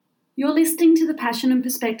You're listening to the Passion and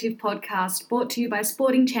Perspective podcast, brought to you by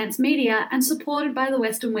Sporting Chance Media and supported by the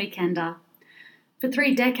Western Weekender. For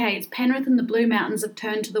 3 decades, Penrith and the Blue Mountains have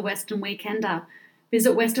turned to the Western Weekender.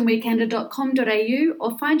 Visit westernweekender.com.au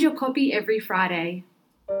or find your copy every Friday.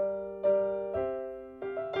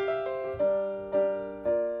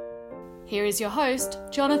 Here is your host,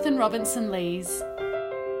 Jonathan Robinson-Lees.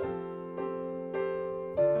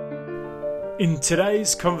 In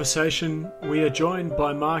today's conversation, we are joined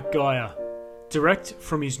by Mark Geyer, direct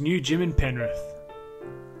from his new gym in Penrith.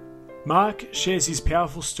 Mark shares his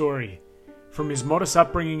powerful story, from his modest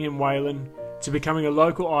upbringing in Wayland to becoming a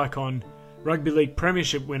local icon, rugby league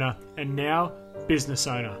premiership winner, and now business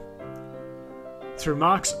owner. Through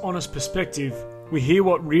Mark's honest perspective, we hear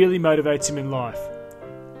what really motivates him in life: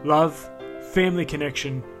 love, family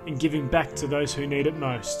connection, and giving back to those who need it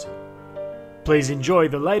most. Please enjoy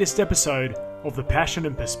the latest episode of the Passion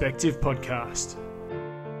and Perspective podcast.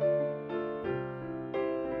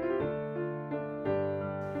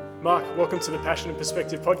 Mark, welcome to the Passion and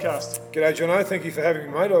Perspective podcast. G'day, Jono. Thank you for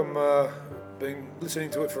having me, mate. I've been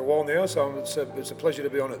listening to it for a while now, so it's a pleasure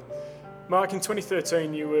to be on it. Mark, in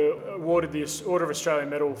 2013 you were awarded the Order of Australia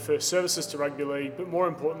Medal for services to rugby league, but more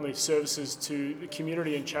importantly, services to the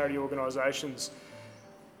community and charity organisations.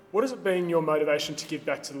 What has it been your motivation to give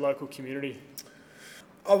back to the local community?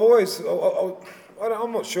 I'm not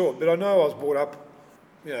sure, but I know I was brought up,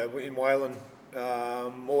 in Wayland,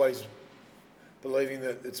 always believing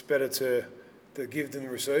that it's better to give than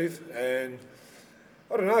receive. And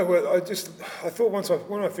I don't know, I thought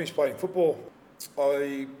when I finished playing football,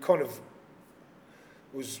 I kind of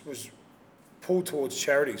was pulled towards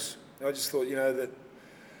charities. I just thought, that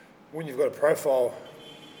when you've got a profile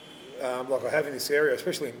like I have in this area,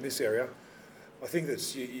 especially in this area, I think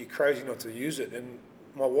that you're crazy not to use it. And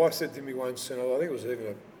my wife said to me once, and I think it was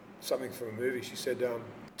even something from a movie, she said,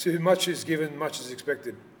 too much is given, much is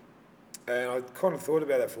expected. And I kind of thought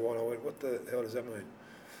about that for a while, and I went, what the hell does that mean?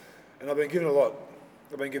 And I've been given a lot.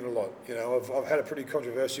 I've had a pretty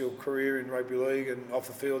controversial career in rugby league and off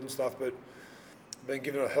the field and stuff, but I've been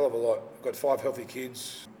given a hell of a lot. I've got 5 healthy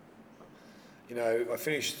kids. I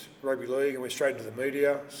finished rugby league and went straight into the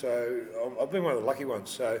media, so I've been one of the lucky ones.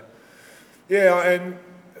 So, yeah, and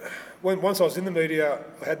once I was in the media,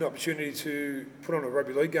 I had an opportunity to put on a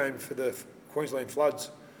rugby league game for the Queensland Floods,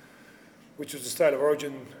 which was a state of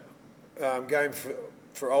origin game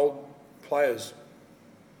for old players.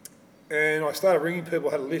 And I started ringing people,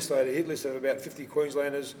 had a hit list of about 50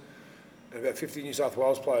 Queenslanders and about 50 New South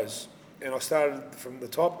Wales players. And I started from the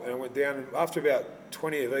top and I went down, and after about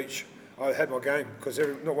 20 of each, I had my game, because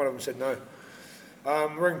not one of them said no.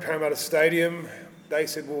 Rang Parramatta Stadium. They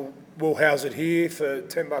said, we'll house it here for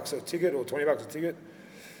 $10 a ticket or $20 a ticket.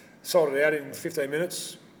 Sold it out in 15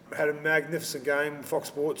 minutes. Had a magnificent game. Fox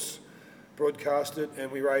Sports broadcast it, and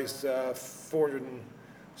we raised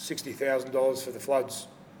 $460,000 for the Floods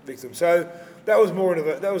victims. So that was more in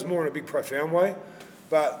a big, profound way.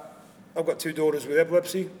 But I've got 2 daughters with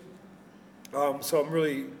epilepsy, so I'm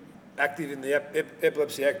really active in the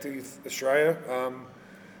Epilepsy Active Australia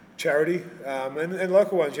charity, and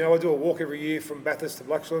local ones. I do a walk every year from Bathurst to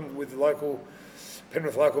Blaxland with the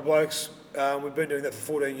Penrith local blokes. We've been doing that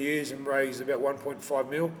for 14 years and raised about 1.5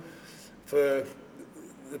 mil for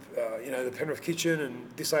the Penrith Kitchen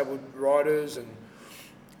and disabled riders and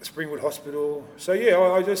Springwood Hospital. So yeah,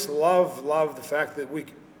 I just love the fact that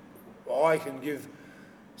I can give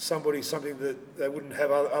somebody something that they wouldn't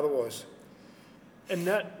have otherwise. And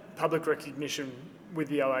that public recognition with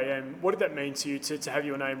the OAM, what did that mean to you to have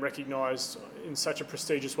your name recognised in such a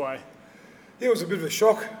prestigious way? Yeah, it was a bit of a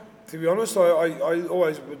shock, to be honest. I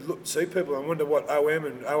always would see people and wonder what OM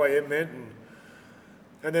and OAM meant,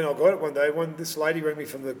 and then I got it one day. This lady rang me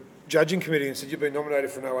from the judging committee and said, "You've been nominated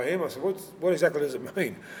for an OAM." I said, what exactly does it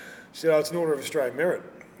mean? She said, "Oh, it's an Order of Australian Merit."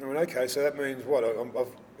 I went, "Okay, so that means what? Am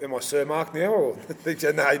I Sir Mark now?" Or they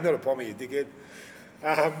said, "No, you're not a pommy, you dickhead."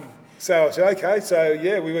 So I said, okay. So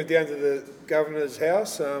yeah, we went down to the Governor's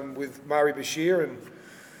house with Mari Bashir and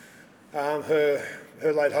her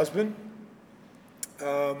late husband.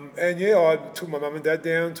 And yeah, I took my mum and dad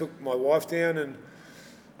down, took my wife down, and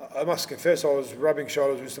I must confess I was rubbing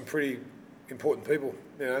shoulders with some pretty important people,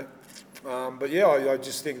 But yeah, I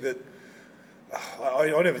just think that I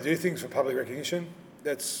never do things for public recognition.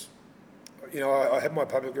 That's, I had my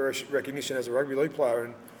public recognition as a rugby league player,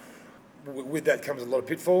 and with that comes a lot of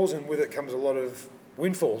pitfalls, and with it comes a lot of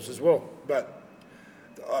windfalls as well. But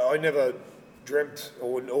I never dreamt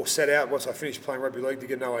or set out once I finished playing rugby league to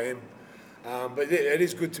get an OAM. But it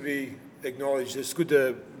is good to be acknowledged. It's good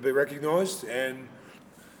to be recognised, and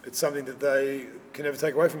it's something that they can never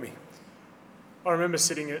take away from me. I remember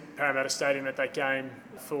sitting at Parramatta Stadium at that game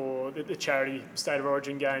for the charity State of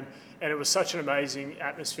Origin game, and it was such an amazing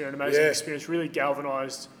atmosphere, an amazing experience, really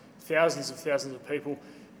galvanised thousands of people.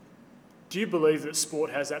 Do you believe that sport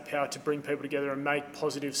has that power to bring people together and make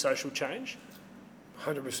positive social change?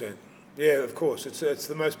 100%. Yeah, of course. It's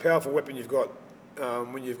the most powerful weapon you've got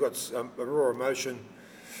when you've got a raw emotion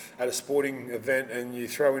at a sporting event and you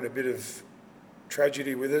throw in a bit of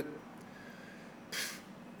tragedy with it.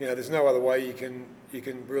 There's no other way you can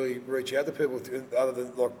really reach out to people other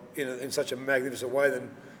than like in such a magnificent way than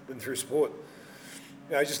through sport.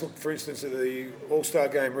 Just look, for instance, at the All-Star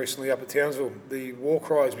game recently up at Townsville. The war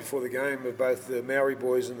cries before the game of both the Maori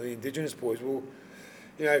boys and the Indigenous boys. Well,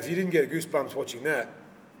 if you didn't get goosebumps watching that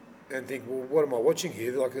and think, well, what am I watching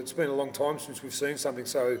here? Like, it's been a long time since we've seen something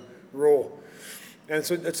so raw. And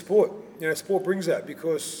so it's sport. Sport brings that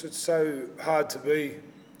because it's so hard to be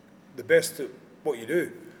the best at what you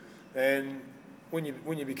do. And when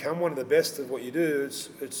you become one of the best at what you do,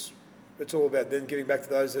 it's all about then giving back to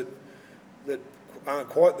those that aren't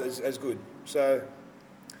quite as good. So,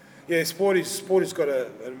 yeah, sport has got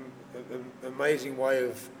an amazing way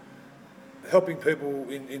of helping people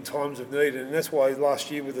in times of need, and that's why last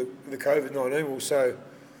year with the COVID-19 we were so,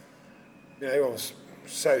 everyone was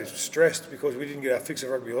so stressed because we didn't get our fix of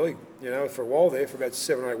rugby league, for a while there, for about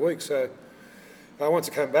 7 or 8 weeks. So once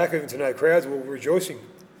it came back, even to no crowds, we were rejoicing.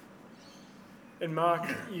 And Mark,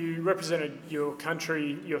 you represented your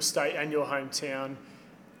country, your state and your hometown.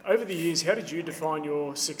 Over the years, how did you define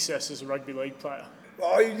your success as a rugby league player?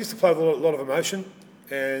 I used to play with a lot of emotion,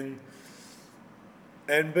 and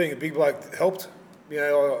being a big bloke helped.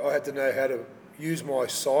 I had to know how to use my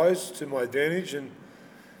size to my advantage, and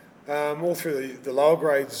all through the lower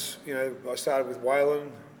grades, I started with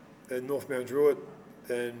Wayland, then North Mount Druitt,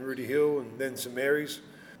 then Rudy Hill, and then St Mary's.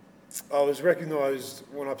 I was recognised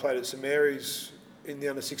when I played at St Mary's in the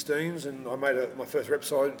under-16s, and I made my first rep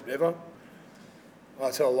side ever. I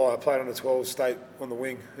tell a lie, I played under 12 state on the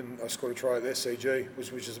wing, and I scored a try at the SCG,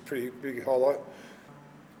 which is a pretty big highlight.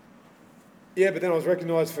 Yeah, but then I was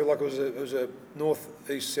recognised for it was a north,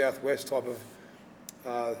 east, south, west type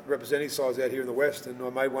of representative sides out here in the west, and I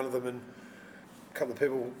made one of them, and a couple of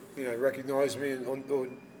people recognised me or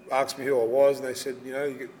asked me who I was, and they said,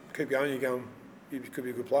 you keep going, you could be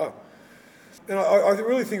a good player. And I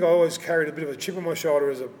really think I always carried a bit of a chip on my shoulder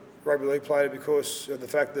as a rugby league player because of the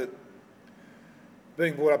fact that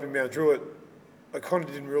being brought up in Mount Druitt, I kind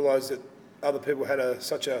of didn't realise that other people had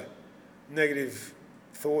such a negative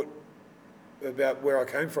thought about where I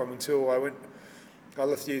came from until I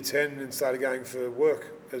left year 10 and started going for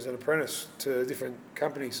work as an apprentice to different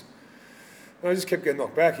companies. And I just kept getting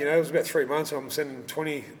knocked back, it was about 3 months and I'm sending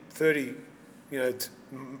 20, 30,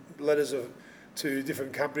 letters to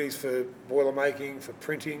different companies for boiler making, for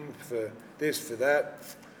printing, for this, for that,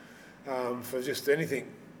 for just anything.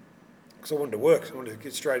 Because I wanted to work, I wanted to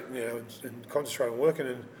get straight, and concentrate on working.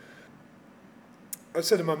 And I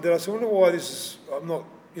said to Mum, Dad, I wonder why I'm not,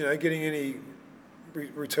 getting any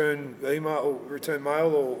return email or return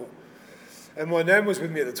mail. And my nan was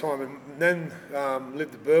with me at the time, and Nan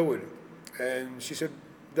lived at Burwood, and she said,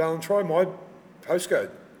 darling, try my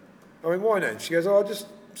postcode. I went, why, Nan? She goes, just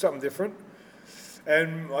something different.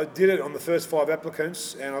 And I did it on the first 5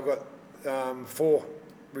 applicants, and I got 4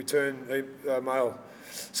 return mail.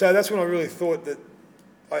 So that's when I really thought that,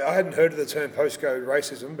 I hadn't heard of the term postcode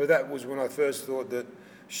racism, but that was when I first thought that,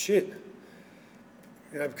 shit,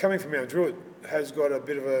 coming from Mount Druitt carries a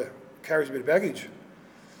bit of baggage.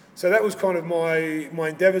 So that was kind of my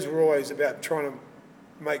endeavours were always about trying to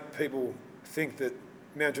make people think that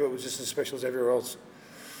Mount Druitt was just as special as everywhere else.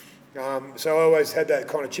 So I always had that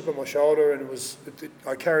kind of chip on my shoulder, and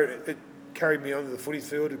it carried me onto the footy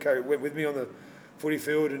field, went with me on the footy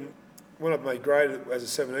field, and when I made grade as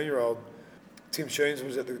a 17-year-old, Tim Sheens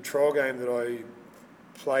was at the trial game that I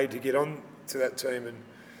played to get on to that team, and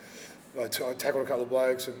I tackled a couple of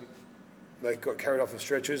blokes, and they got carried off the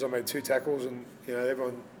stretchers. I made 2 tackles, and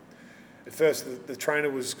everyone. At first, the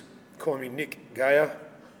trainer was calling me Nick Gaia.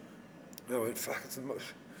 And I went, fuck,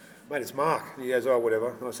 mate, it's Mark. And he goes, oh,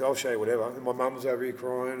 whatever. And I said, I'll show you whatever. And my mum was over here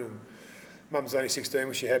crying, and Mum's only 16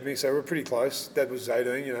 when she had me, so we were pretty close. Dad was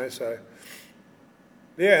 18, so.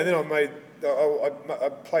 Yeah, and then I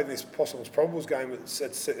played in this Possibles Probables game at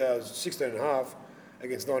 16 and a half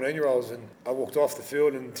against 19-year-olds, and I walked off the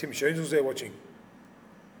field, and Tim Sheens was there watching,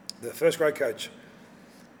 the first grade coach.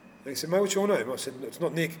 And he said, mate, what's your name? I said, it's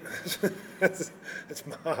not Nick, it's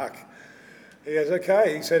Mark. He goes,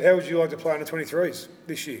 okay. He said, how would you like to play under 23s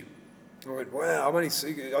this year? I went, wow, I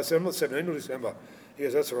said, I'm not 17 till December. He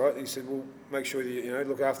goes, that's all right. He said, well, make sure you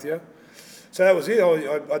look after you. So that was it.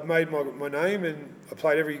 I'd made my name, and I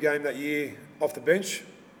played every game that year off the bench,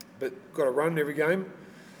 but got a run every game.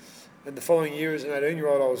 And the following year, as an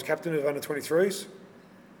 18-year-old, I was captain of under-23s.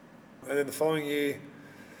 And then the following year,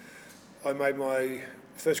 I made my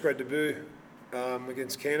first grade debut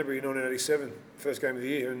against Canterbury in 1987, first game of the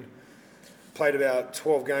year, and played about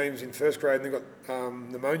 12 games in first grade and then got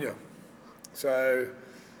pneumonia. So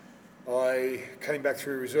I came back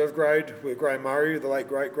through reserve grade with Graham Murray, the late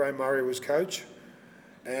great Graham Murray was coach,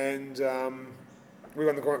 and we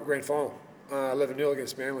won the grand final, 11-0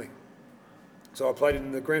 against Manly. So I played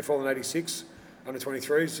in the grand final in 86,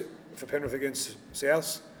 under-23s for Penrith against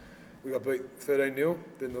Souths. We got beat 13-0.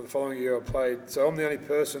 Then the following year I played. So I'm the only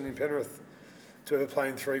person in Penrith to ever play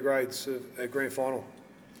in 3 grades of a grand final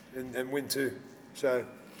and win 2. So,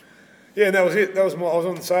 yeah, and that was it. I was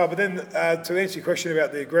on the sale. But then to answer your question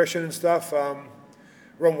about the aggression and stuff,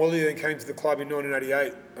 Ron Woolley then came to the club in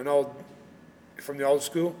 1988, from the old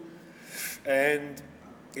school. And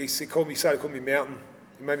he started calling me Mountain.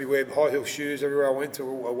 He made me wear high heel shoes everywhere I went to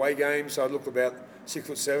away games. So I looked about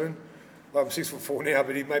 6'7". I'm 6'4" now,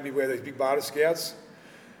 but he made me wear these big Barter Scouts.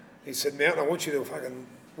 He said, Mountain, I want you to fucking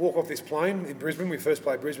walk off this plane in Brisbane. We first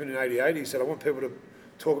played Brisbane in 88. He said, I want people to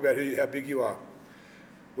talk about how big you are.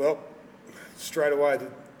 Well, straight away,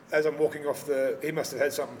 as I'm walking off he must have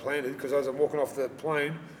had something planted, because as I'm walking off the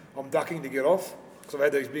plane, I'm ducking to get off, because I've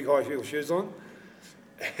had these big high heel shoes on.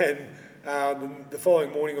 And the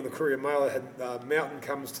following morning on the Courier Mail, I had Mountain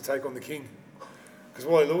comes to take on the King, because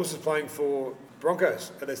Wally Lewis was playing for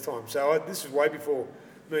Broncos at this time. So this was way before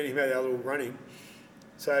me and him had our little running.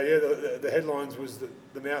 So yeah, the headlines was that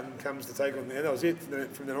the Mountain comes to take on, and that was it.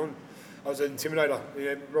 From then on, I was an intimidator.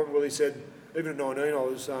 Ron Willie said, even at 19, I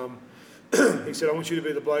was. He said, I want you to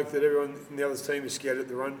be the bloke that everyone in the other team is scared at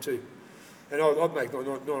the run to, and I'd make 9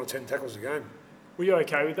 or 10 tackles a game. Were you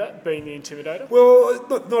okay with that, being the intimidator? Well,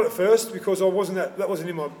 not at first, because I wasn't that wasn't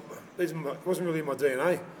in my, it wasn't really in my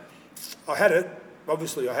DNA. I had it,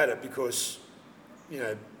 obviously I had it, because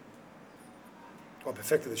I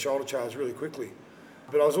perfected the shoulder charge really quickly.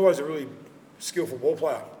 But I was always a really skillful ball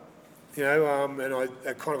player, and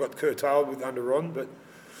I kind of got curtailed with under Ron, but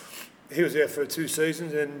he was there for 2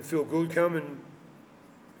 seasons, and Phil Gould come and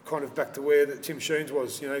kind of back to where Tim Sheens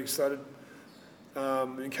was. He started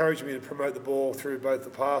encouraging me to promote the ball through both the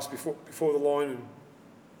pass before the line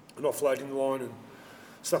and offloading the line and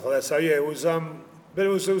stuff like that. So yeah, it was, but it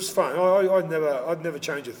was fun. I'd never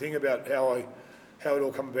change a thing about how it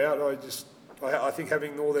all come about. I think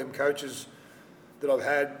having all them coaches that I've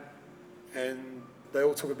had, and they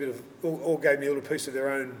all took all gave me a little piece of their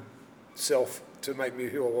own self to make me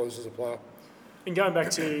who I was as a player. And going back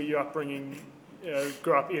to your upbringing,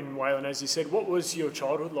 grew up in Wayland, as you said, what was your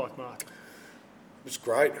childhood like, Mark? It was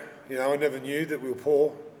great. I never knew that we were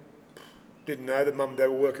poor. Didn't know that Mum and Dad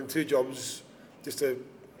were working 2 jobs just to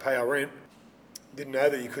pay our rent. Didn't know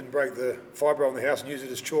that you couldn't break the fibre in the house and use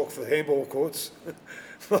it as chalk for handball courts.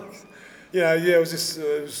 It was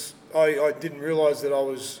just. I didn't realise that I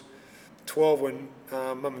was 12 when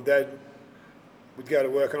Mum and Dad would go to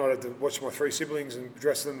work, and I'd have to watch my 3 siblings and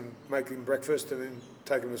dress them and make them breakfast and then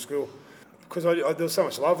take them to school. Because there was so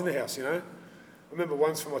much love in the house, I remember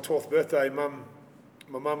once for my 12th birthday, my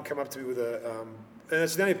mum came up to me with and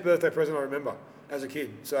it's the only birthday present I remember as a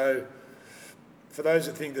kid. So for those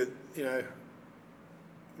that think that,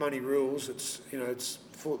 money rules, it's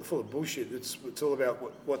full of bullshit. It's all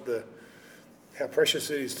about how precious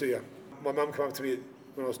it is to you. My mum came up to me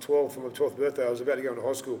when I was 12 for my 12th birthday. I was about to go into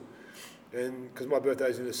high school, and because my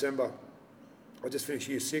birthday's in December, I just finished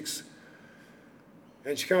year 6,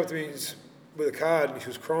 and she came up to me with a card and she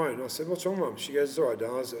was crying. I said, "What's wrong, Mum?" She goes, "It's all right,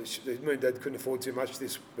 darling. Me and Dad couldn't afford too much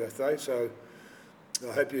this birthday, so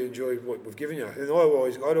I hope you enjoy what we've given you." And I'd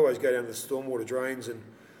always go down to the stormwater drains and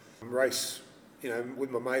race, with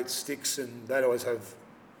my mates, sticks, and they'd always have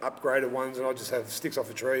upgraded ones, and I'd just have sticks off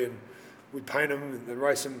a tree, and we'd paint them and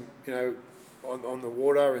race them, on the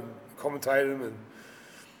water and commentate them.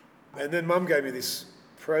 And then Mum gave me this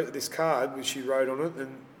card which she wrote on it,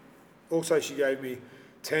 and also she gave me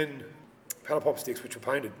 10 paddle pop sticks which were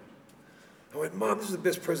painted. I went, "Mum, this is the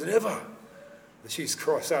best present ever." And she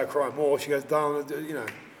started crying more. She goes, "Darling,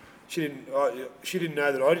 she didn't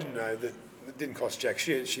know that I didn't know that it didn't cost jack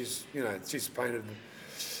shit. She's painted."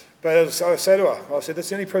 But I say to her, I said, "That's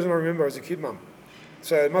the only present I remember as a kid, Mum."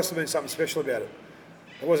 So it must have been something special about it.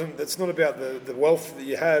 It's not about the wealth that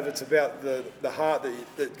you have. It's about the heart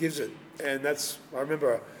that gives it. And I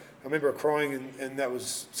remember her crying, and that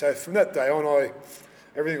was, so from that day on,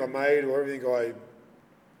 everything I made or everything I,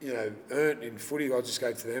 earned in footy, I just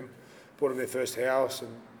gave to them. Bought them their first house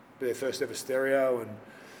and their first ever stereo,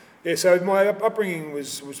 Yeah, so my upbringing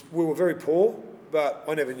was we were very poor, but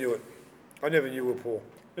I never knew it. I never knew we were poor.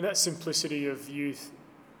 And that simplicity of youth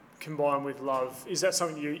combined with love, is that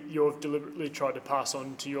something you've deliberately tried to pass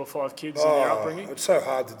on to your 5 kids in their upbringing? It's so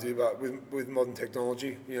hard to do, but with modern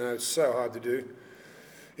technology, it's so hard to do.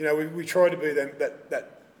 We try to be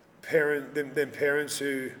that parent, them parents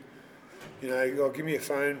who, give me a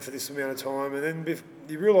phone for this amount of time, and then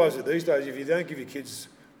you realise that these days, if you don't give your kids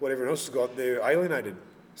what everyone else has got, they're alienated.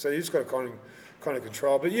 So you just got to kind of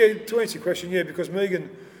control. But yeah, to answer your question, yeah, because Megan,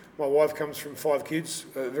 my wife, comes from 5 kids,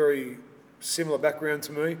 a very similar background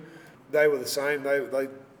to me. They were the same. They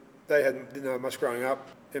didn't know much growing up.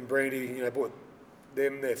 And Brandy, bought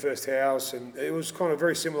them their first house, and it was kind of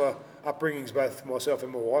very similar upbringings, both myself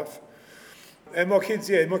and my wife. And my kids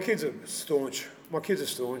are staunch. My kids are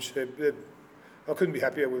staunch. I couldn't be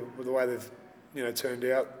happier with the way they've, turned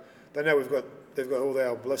out. They know they've got all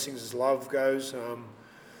our blessings as love goes.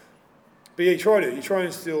 But yeah, you try and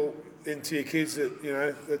instill into your kids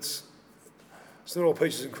that it's not all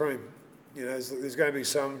peaches and cream. There's going to be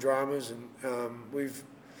some dramas, and we've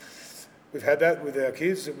had that with our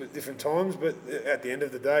kids at different times. But at the end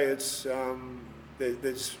of the day, it's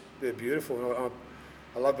they're beautiful. And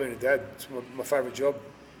I love being a dad. It's my favourite job.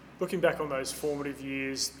 Looking back on those formative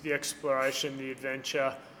years, the exploration, the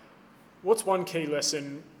adventure, what's one key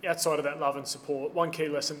lesson outside of that love and support? One key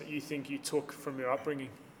lesson that you think you took from your upbringing?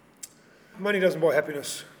 Money doesn't buy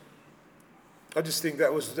happiness. I just think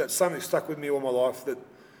that's something that stuck with me all my life. That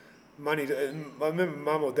money. And I remember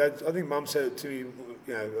Mum or Dad. I think Mum said it to me.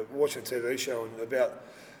 Watching a TV show and about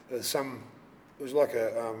some. It was like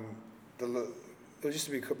it used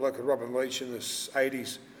to be like a Robin Leach in the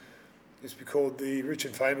 80s. It used to be called The Rich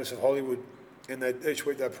and Famous of Hollywood, and each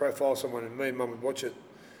week they'd profile someone, and me and Mum would watch it.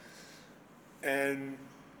 And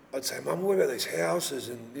I'd say, Mum, what about these houses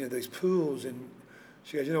and these pools? And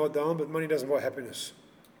she goes, you know what, Don, but money doesn't buy happiness.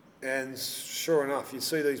 And sure enough, you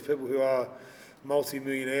see these people who are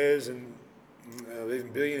multi-millionaires and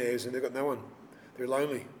even billionaires, and they've got no one. They're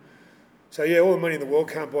lonely. So yeah, all the money in the world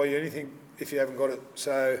can't buy you anything if you haven't got it.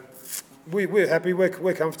 So we're happy,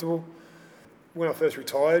 we're comfortable. When I first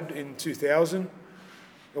retired in 2000,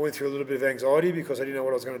 I went through a little bit of anxiety because I didn't know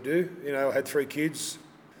what I was going to do. I had 3 kids,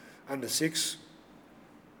 under 6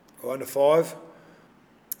 or under 5.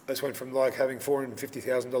 I just went from like having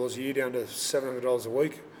 $450,000 a year down to $700 a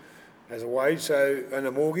week as a wage, and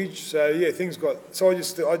a mortgage. So yeah, things got. So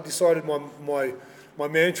I decided my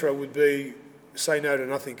mantra would be say no to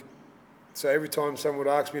nothing. So every time someone would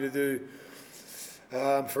ask me to do,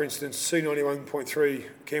 for instance, C91.3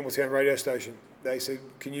 Campbelltown radio station, they said,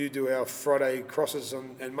 "Can you do our Friday crosses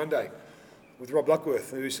and Monday with Rob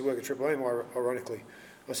Luckworth, who used to work at Triple M, ironically?"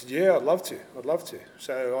 I said, "Yeah, I'd love to."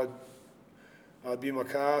 So I'd be in my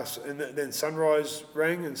car, and then Sunrise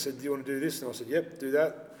rang and said, "Do you want to do this?" And I said, "Yep, do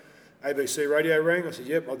that." ABC Radio rang. I said,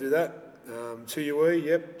 "Yep, I'll do that." 2UE,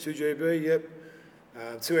 yep. 2GB, yep.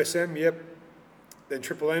 2SM, yep. Then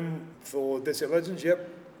Triple M for Dead Set Legends, yep,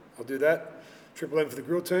 I'll do that. Triple M for the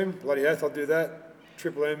Grill Team, bloody oath, I'll do that.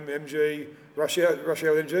 Triple M, MG, Rush Hour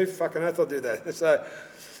MG, fucking oath, I'll do that. So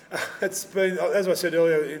it's been, as I said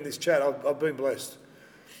earlier in this chat, I've been blessed.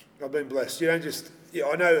 I've been blessed. You don't just,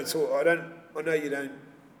 I know it's all, I know you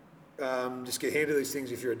don't just get handed these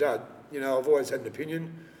things if you're a dad. I've always had an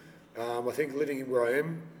opinion. I think living where I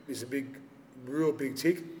am is a real big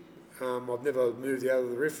tick. I've never moved out of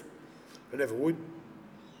the Riff. I never would.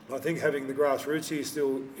 I think having the grassroots here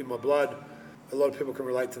still in my blood, a lot of people can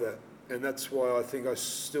relate to that. And that's why I think I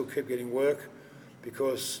still keep getting work,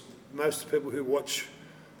 because most of the people who watch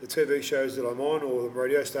the TV shows that I'm on or the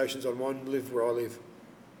radio stations I'm on live where I live.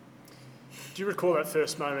 Do you recall that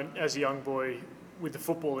first moment as a young boy with the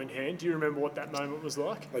football in hand? Do you remember what that moment was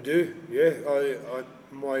like? I do, yeah.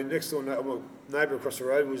 My next door neighbour across the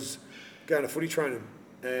road was going to footy training,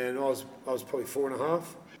 and I was probably 4.5.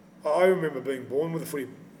 I remember being born with a footy.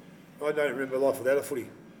 I don't remember life without a footy.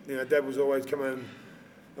 Dad was always coming.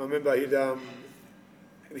 I remember he'd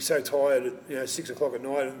be so tired at 6 o'clock at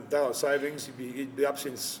night and daylight savings. He'd be up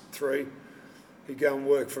since 3. He'd go and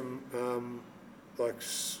work from like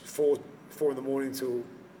 4 in the morning till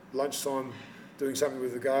lunchtime, doing something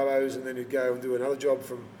with the Garbos, and then he'd go and do another job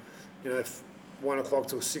from 1 o'clock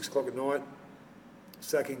till 6 o'clock at night,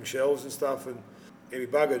 stacking shelves and stuff. And he'd be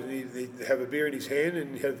buggered, and he'd have a beer in his hand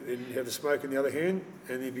and he'd have the smoke in the other hand,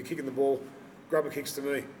 and he'd be kicking the ball, grubber kicks to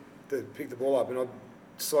me to pick the ball up, and I'd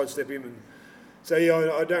sidestep him. And so yeah,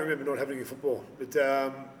 I don't remember not having a football. But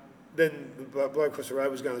then the bloke across the road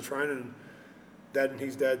was going to training, and Dad and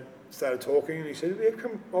his dad started talking, and he said, "Yeah,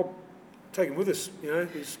 come, I'll take him with us."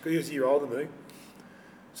 He was a year older than me.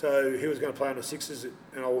 So he was going to play under sixes,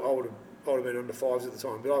 and I would have been under fives at the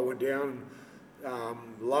time. But I went down and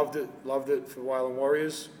loved it for Wayland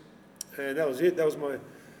Warriors, and that was it.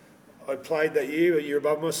 I played that year, a year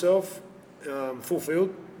above myself, full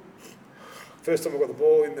field. First time I got the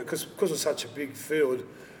ball in, because it was such a big field,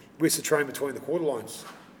 we used to train between the quarter lines.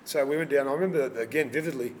 So we went down, I remember that again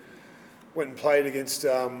vividly, went and played against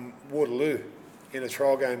Waterloo in a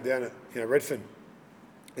trial game down at Redfern.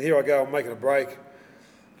 And here I go, I'm making a break.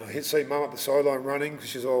 I see Mum up the sideline running, because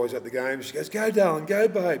she's always at the game. She goes, "Go, darling, go,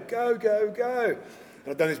 babe, go, go, go."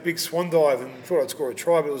 And I'd done this big swan dive and thought I'd score a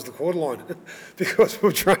try, but it was the quarter line because we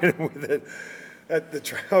were training with it at the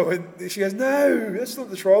trail. And she goes, "No, that's not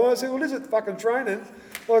the try line." I said, "Well, is it fucking training?"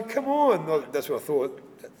 Like, come on. Well, that's what I thought.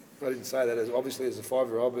 I didn't say that obviously as a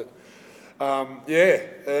 5-year-old, but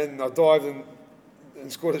and I dived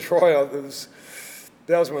and scored a try.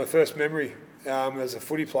 That was my first memory as a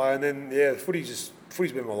footy player. And then, footy's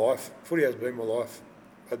been my life. Footy has been my life.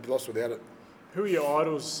 I'd be lost without it. Who were your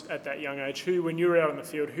idols at that young age? When you were out on the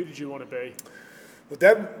field, who did you want to be? Well,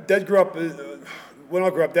 Dad grew up. When I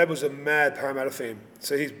grew up, Dad was a mad Parramatta fan.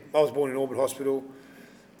 So I was born in Auburn Hospital.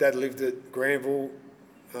 Dad lived at Granville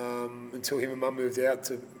until him and Mum moved out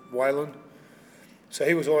to Wayland. So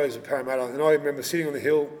he was always a Parramatta. And I remember sitting on the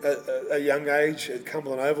hill at a young age at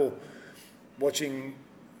Cumberland Oval, watching,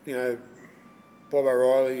 Bob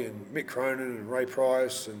O'Reilly and Mick Cronin and Ray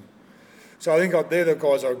Price. And so I think they're the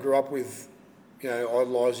guys I grew up with,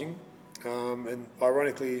 idolising. And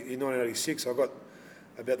ironically, in 1986, I got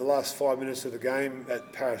about the last 5 minutes of the game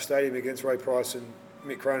at Para Stadium against Ray Price and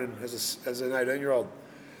Mick Cronin as an 18-year-old.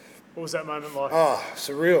 What was that moment like?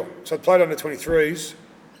 Surreal. So I played under 23s,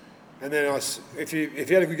 and then if you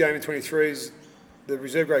had a good game in 23s, the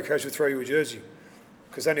reserve grade coach would throw you a jersey,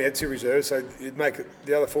 because they only had 2 reserves, so you'd make it,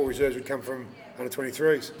 the other 4 reserves would come from under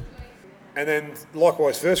 23s. And then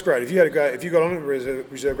likewise, first grade. If you got on a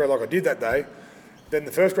reserve grade like I did that day, then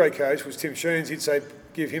the first grade coach was Tim Sheens. He'd say,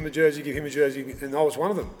 give him a jersey, and I was one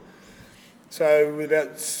of them. So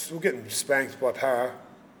we're getting spanked by Para,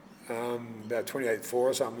 about 28-4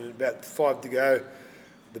 or something, and about 5 to go.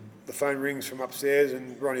 The phone rings from upstairs,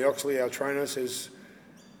 and Ronnie Oxley, our trainer, says,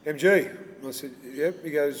 "MG." And I said, "Yep."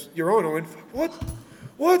 He goes, "You're on." I went, "What?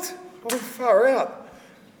 I went far out.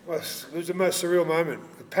 It was the most surreal moment.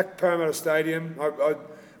 I packed Parramatta Stadium. It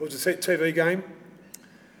was a TV game.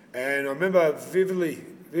 And I remember vividly,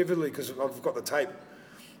 because I've got the tape,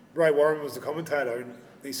 Ray Warren was the commentator, and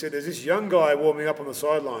he said, "There's this young guy warming up on the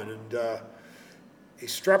sideline, and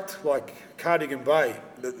he's strapped like Cardigan Bay,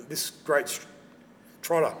 this great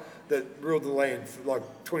trotter that ruled the land for like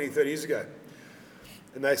 20, 30 years ago."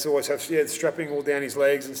 And they used to always have strapping all down his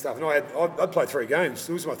legs and stuff. And I'd played 3 games.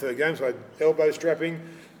 It was my 3rd game, so I had elbow strapping.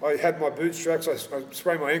 I had my boot strapped, so I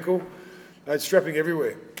sprained my ankle. I had strapping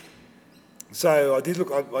everywhere. So I didn't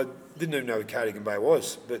even know who Cardigan Bay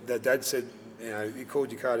was, but Dad said, he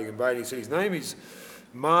called you Cardigan Bay, and he said his name is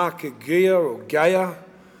Mark Gaya.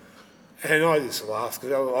 And I just laughed,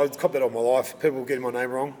 because I'd copped that all my life. People were getting my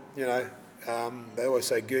name wrong, They always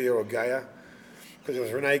say Gaya or Gaya, because it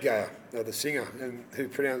was Renee Gaya, the singer, and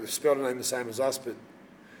who spelled her name the same as us, but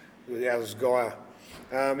ours was Gaya.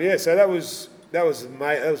 So that was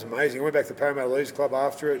amazing. I went back to Parramatta Leagues Club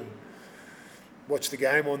after it and watched the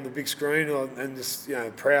game on the big screen, and just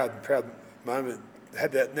proud moment.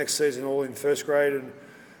 Had that next season all in first grade, and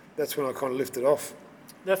that's when I kind of lifted off.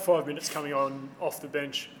 That 5 minutes coming on off the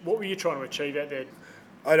bench, what were you trying to achieve out there?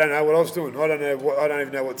 I don't know what I was doing. I don't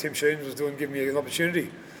even know what Tim Sheens was doing, giving me an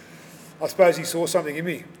opportunity. I suppose he saw something in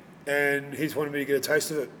me, and he just wanted me to get a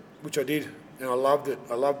taste of it, which I did, and I loved it.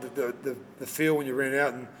 I loved the feel when you ran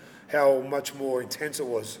out, and how much more intense it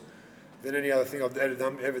was than any other thing I've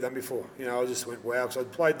ever done before. I just went wow, because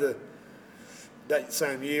I'd played that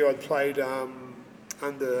same year. I'd played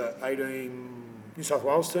under 18 New South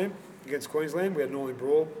Wales team against Queensland. We had an all-in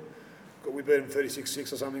brawl. We beat them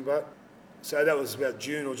 36-6 or something, but so that was about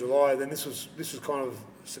June or July. Then this was kind of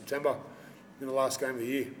September, in the last game of the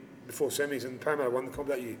year before semis, and Parramatta won the comp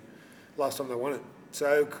that year. Last time they won it.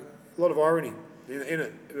 So a lot of irony in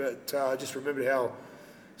it, but I just remembered how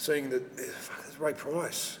seeing that there's Ray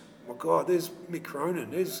Price. My God, there's Mick Cronin.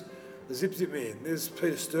 There's the Zip Zip Man. There's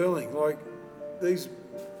Peter Sterling. Like these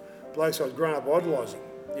blokes I'd grown up idolising.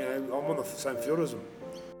 I'm on the same field as them.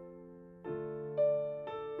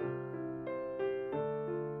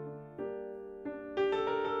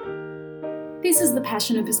 This is the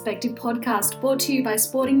Passion and Perspective podcast, brought to you by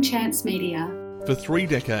Sporting Chance Media. For 3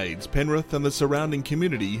 decades, Penrith and the surrounding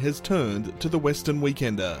community has turned to the Western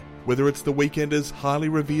Weekender. Whether it's the Weekender's highly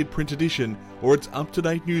revered print edition or its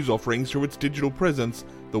up-to-date news offerings through its digital presence,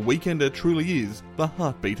 the Weekender truly is the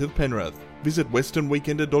heartbeat of Penrith. Visit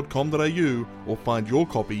westernweekender.com.au or find your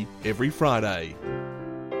copy every Friday.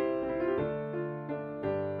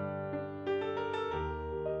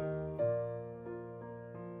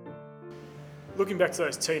 Looking back to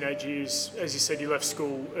those teenage years, as you said, you left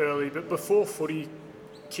school early, but before footy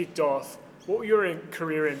kicked off, what were your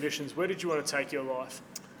career ambitions? Where did you want to take your life?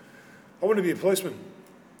 I wanted to be a policeman.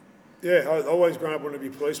 Yeah, I always grown up wanting to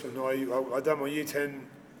be a policeman. I done my year 10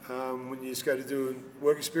 when you just go to do a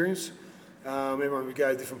work experience. Everyone would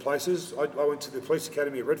go to different places. I went to the police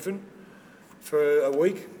academy at Redfern for a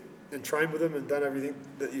week and trained with them and done everything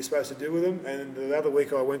that you're supposed to do with them. And the other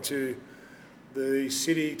week I went to the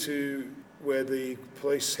city to where the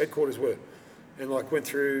police headquarters were, and went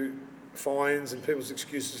through fines and people's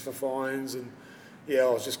excuses for fines, and I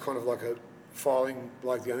was just kind of like a filing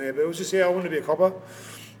bloke down there. But it was just I wanted to be a copper.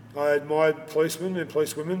 I admired policemen and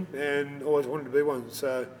policewomen, and always wanted to be one.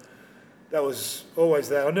 So that was always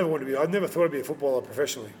that. I never thought I'd be a footballer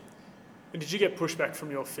professionally. And did you get pushback from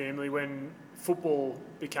your family when football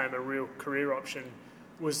became a real career option?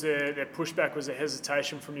 Was there pushback? Was there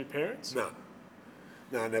hesitation from your parents? No,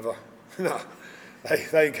 never. No,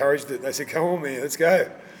 they encouraged it. They said, "Come on, man, let's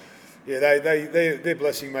go." Yeah, their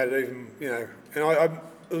blessing made it even, And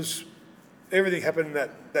it was everything happened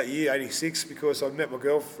that year, '86, because I met my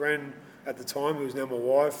girlfriend at the time, who was now my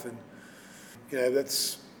wife, and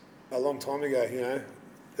that's a long time ago.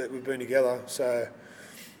 That we've been together. So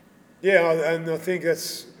and I think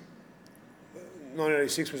that's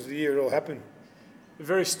 1986 was the year it all happened. A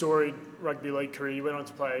very storied rugby league career. You went on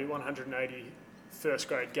to play 180 first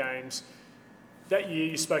grade games. That year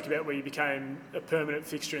you spoke about where you became a permanent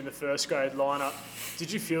fixture in the first grade lineup.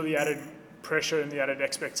 Did you feel the added pressure and the added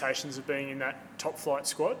expectations of being in that top flight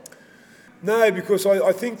squad? No, because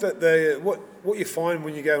I think that what you find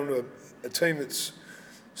when you go into a team that's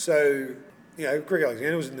so, Greg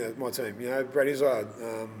Alexander was in my team, Brad Izzard,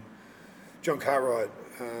 John Cartwright,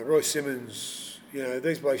 Roy Simmons,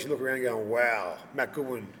 these blokes you look around going, wow, Matt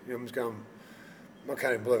Goodwin, I'm just going, I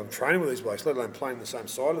can't even believe I'm training with these blokes, let alone playing the same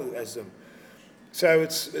side as them. So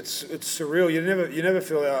it's surreal. You never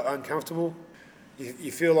feel uncomfortable.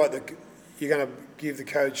 You feel like you're going to give the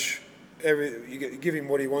coach you give him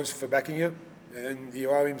what he wants for backing you, and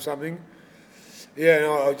you owe him something.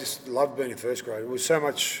 I just loved being in first grade. It was so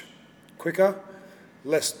much quicker,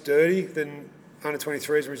 less dirty than under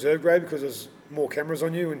 23s and reserve grade, because there's more cameras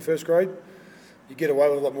on you in first grade. You get away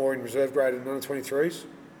with a lot more in reserve grade than under 23s.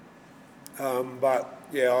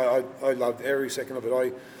 I loved every second of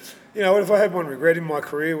it. If I had one regret in my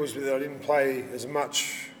career was that I didn't play as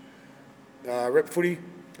much rep footy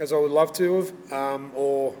as I would love to have,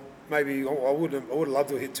 or maybe I would have loved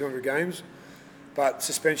to have hit 200 games, but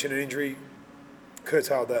suspension and injury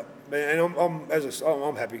curtailed that. And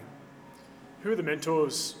I'm happy. Who are the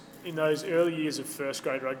mentors in those early years of first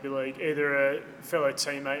grade rugby league, either a fellow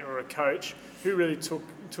teammate or a coach, who really took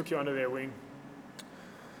you under their wing?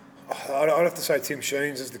 I'd have to say Tim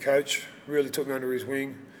Sheens as the coach really took me under his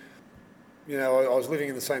wing. I was living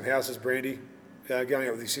in the same house as Brandy, going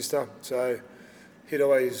out with his sister, so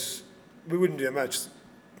we wouldn't do much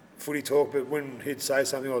footy talk, but when he'd say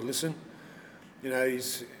something, I'd listen.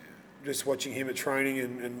 He's just watching him at training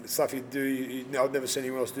and stuff he'd do. I'd never seen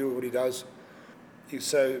anyone else do what he does. He's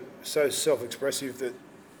so self-expressive that,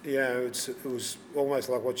 it was almost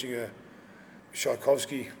like watching a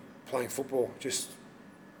Tchaikovsky playing football, just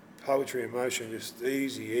poetry in motion, just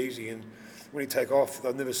easy. And when he'd take off,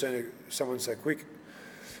 I've never seen someone so quick.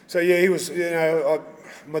 So he was,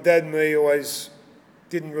 my dad and me always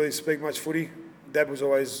didn't really speak much footy. Dad was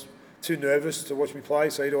always too nervous to watch me play,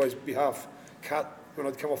 so he'd always be half cut when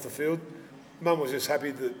I'd come off the field. Mum was just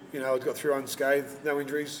happy that, I'd got through unscathed, no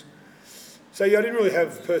injuries. So I didn't really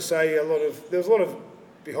have per se there was a lot of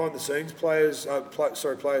behind the scenes players,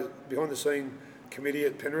 behind the scene committee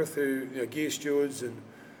at Penrith who, gear stewards, and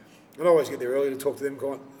I'd always get there early to talk to them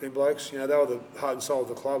blokes. They were the heart and soul of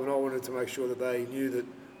the club, and I wanted to make sure that they knew that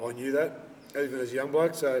I knew that, even as a young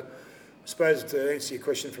bloke. So I suppose to answer your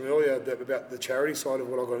question from earlier about the charity side of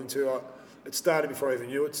what I got into, it started before I even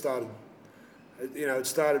knew it started. It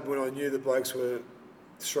started when I knew that blokes were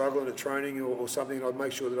struggling at training or something, and I'd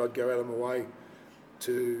make sure that I'd go out of my way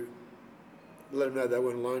to let them know they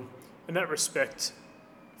weren't alone. And that respect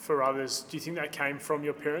for others, do you think that came from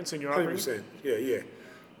your parents and your upbringing? 100%, yeah.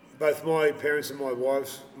 Both my parents and my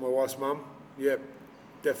wife's mum,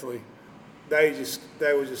 definitely. They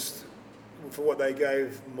were just, for what they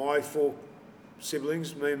gave my 4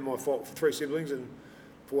 siblings, me and my 3 siblings, and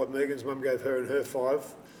for what Megan's mum gave her and her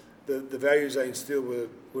 5, the values they instilled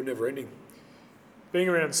were never ending. Being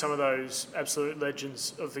around some of those absolute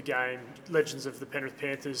legends of the game, legends of the Penrith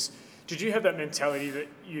Panthers, did you have that mentality that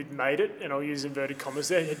you'd made it? And I'll use inverted commas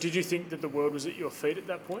there. Did you think that the world was at your feet at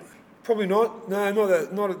that point? Probably not. No,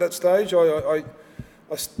 not at that stage. I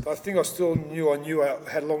think I still knew I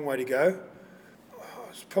had a long way to go. It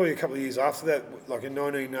was probably a couple of years after that, like in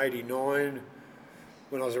 1989,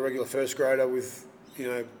 when I was a regular first grader with,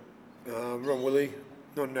 Ron Willie.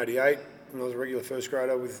 1988, when I was a regular first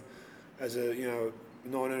grader as a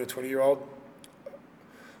 19 or 20-year-old.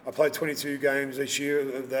 I played 22 games each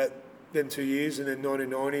year of them 2 years, and then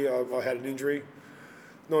 1990 I had an injury.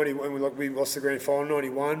 91 we lost the grand final.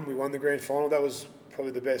 91 we won the grand final. That was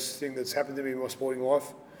probably the best thing that's happened to me in my sporting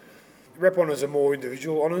life. Rep honours are more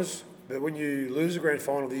individual honours, but when you lose a grand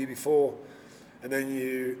final the year before, and then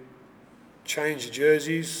you change the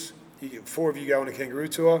jerseys, 4 of you go on a kangaroo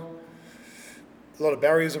tour. A lot of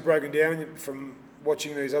barriers are broken down from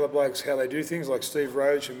watching these other blokes, how they do things, like Steve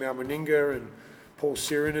Roach and Mal Meninga and Paul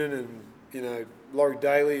Sirinen and, Laurie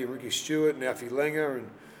Daly and Ricky Stewart and Alfie Langer. And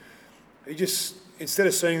you just, instead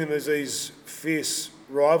of seeing them as these fierce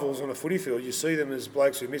rivals on a footy field, you see them as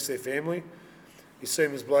blokes who miss their family. You see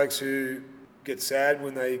them as blokes who get sad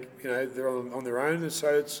when they're on their own. And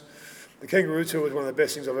so the kangaroo tour was one of the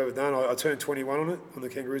best things I've ever done. I turned 21 on it, on the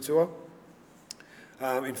kangaroo tour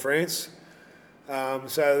in France.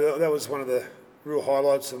 So that was one of the real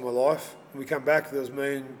highlights of my life. When we come back, there was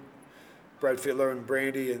me and Brad Fittler and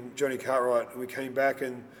Brandy and Johnny Cartwright, and we came back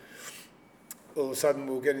and all of a sudden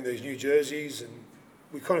we were getting these new jerseys, and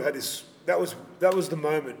we kind of had this, that was the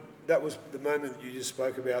moment that you just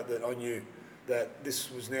spoke about, that I knew that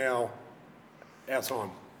this was now our time.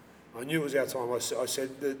 I knew it was our time. I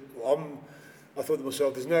said that I thought to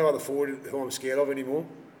myself, there's no other forward who I'm scared of anymore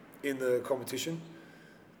in the competition.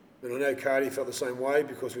 And I know Cardi felt the same way,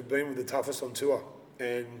 because we'd been with the toughest on tour,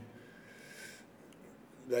 and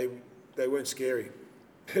they weren't scary.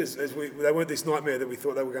 They weren't this nightmare that we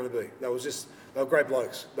thought they were going to be. They were great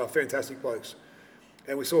blokes. They were fantastic blokes.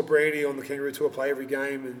 And we saw Brandy on the kangaroo tour play every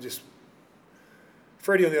game, and just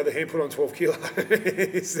Freddie, on the other hand, put on 12 kilo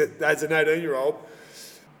as an 18-year-old.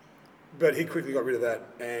 But he quickly got rid of that,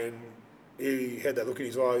 and he had that look in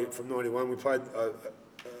his eye from 91. We played a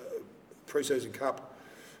pre-season cup.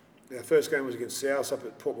 Our first game was against South up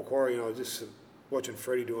at Port Macquarie, and I was just watching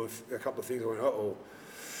Freddie doing a couple of things. I went, uh-oh,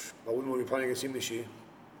 I wouldn't want to be playing against him this year.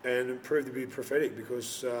 And it proved to be prophetic,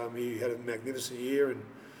 because he had a magnificent year, and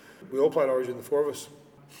we all played Origin, the 4 of us.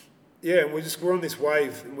 Yeah, and we're on this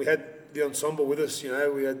wave, and we had the ensemble with us.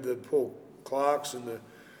 We had the Paul Clarks and the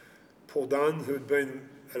Paul Dunn, who had been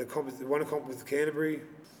at won a comp with Canterbury.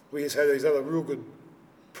 We just had these other real good,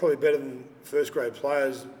 probably better than first grade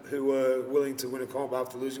players, who were willing to win a comp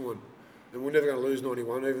after losing one. And we're never going to lose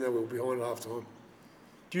 91, even though we were behind at half time.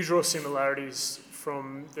 Do you draw similarities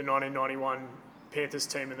from the 1991 Panthers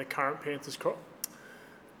team and the current Panthers crop?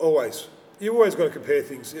 Always. You've always got to compare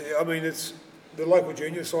things. I mean, it's the local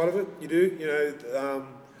junior side of it, you do.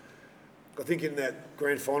 I think in that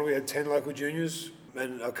grand final we had 10 local juniors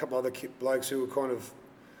and a couple other blokes who were kind of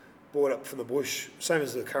brought up from the bush, same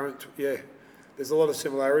as the current, yeah. There's a lot of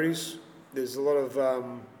similarities. There's a lot of,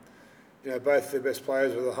 both their best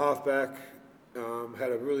players were the halfback,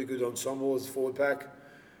 had a really good ensemble as a forward pack,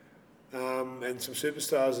 and some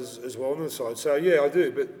superstars as well on the side. So, yeah, I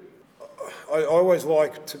do. But I always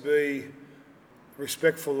like to be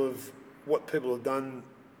respectful of what people have done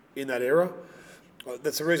in that era.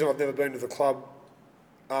 That's the reason I've never been to the club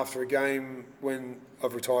after a game when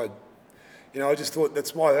I've retired. I just thought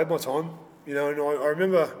I had my time. And I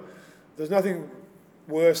remember there's nothing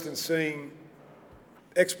worse than seeing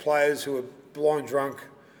ex-players who are blind drunk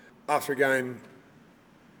after a game,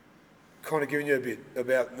 kind of giving you a bit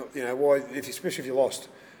about, why, especially if you lost.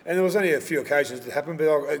 And there was only a few occasions that happened, but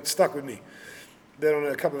it stuck with me. Then on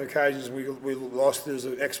a couple of occasions we lost, there was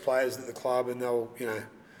ex-players at the club, and they'll,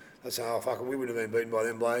 they say, oh, fuck, we wouldn't have been beaten by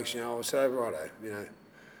them blokes, I said, righto,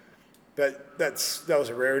 But that was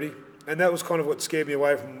a rarity. And that was kind of what scared me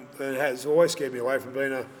away from, and has always scared me away from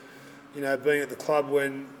being at the club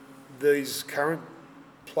when these current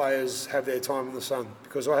players have their time in the sun,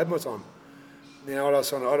 because I had my time. Now I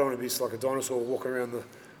don't want to be like a dinosaur walking around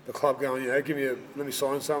the club going, let me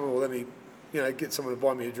sign something, or let me, get someone to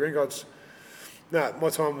buy me a drink. My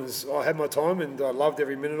time I had my time, and I loved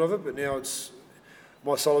every minute of it. But now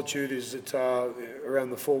my solitude is around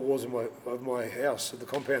the 4 walls of my house, of the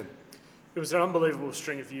compound. It was an unbelievable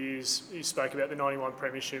string of years. You spoke about the 91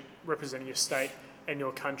 premiership, representing your state and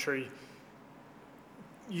your country.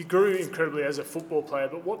 You grew incredibly as a football player,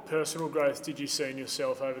 but what personal growth did you see in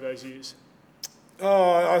yourself over those years?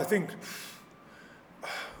 Oh, I think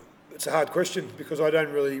it's a hard question because I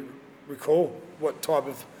don't really recall what type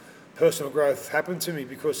of personal growth happened to me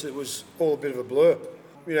because it was all a bit of a blur.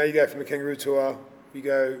 You know, you go from a kangaroo tour,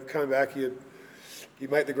 come back, you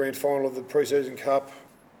make the grand final of the pre-season cup.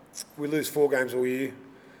 We lose 4 games all year.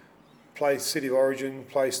 Play City of Origin,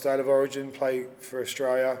 play State of Origin, play for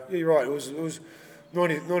Australia. Yeah, you're right. It was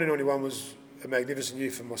 1991 was a magnificent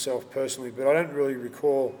year for myself personally, but I don't really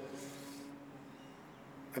recall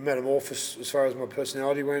a metamorphosis as far as my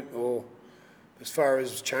personality went or as far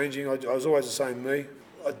as changing. I was always the same me.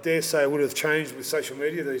 I dare say I would have changed with social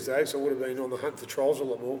media these days. I would have been on the hunt for trolls a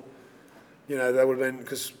lot more. You know, they would have been,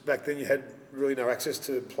 because back then you had really no access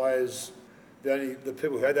to players. The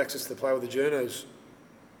people who had access to the player were the journos,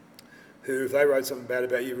 who, if they wrote something bad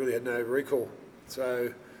about you, really had no recall.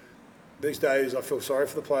 So these days I feel sorry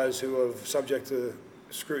for the players who are subject to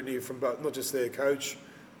scrutiny from not just their coach,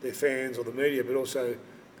 their fans or the media, but also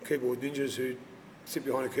keyboard ninjas who sit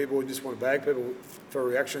behind a keyboard and just want to bag people for a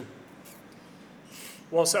reaction.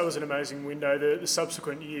 Whilst that was an amazing window, the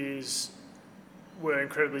subsequent years were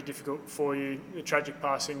incredibly difficult for you. The tragic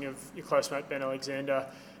passing of your close mate Ben Alexander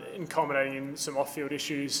and culminating in some off-field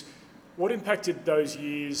issues. What impact did those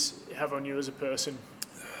years have on you as a person?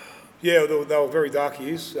 Yeah, they were very dark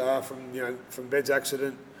years from Ben's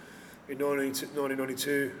accident in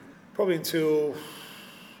 1992, probably until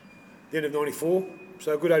the end of 94.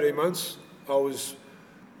 So a good 18 months. I was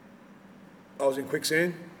in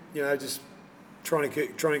quicksand, just trying to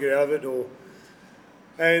get out of it.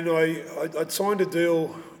 And I'd signed a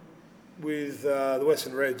deal with the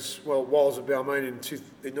Western Reds. Well, while I was at Balmain in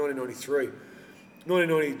 1993.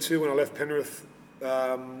 1992, when I left Penrith,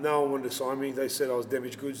 no one wanted to sign me. They said I was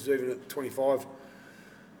damaged goods even at 25.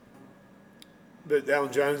 But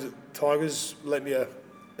Alan Jones at Tigers lent me a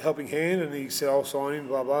helping hand, and he said I'll sign him.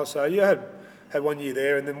 Blah blah. So yeah, I had 1 year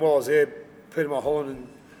there, and then while I was there, Peter Mulholland and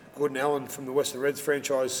Gordon Allen from the Western Reds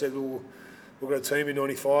franchise said, "Well, we've got a team in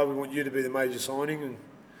 95. We want you to be the major signing." And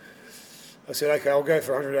I said, "Okay, I'll go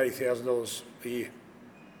for $180,000 a year."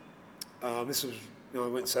 I went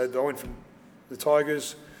from the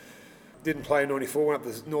Tigers, didn't play in 94. Went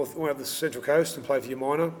up the Central Coast and played for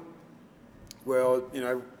Umina. Well,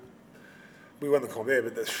 we won the comp there,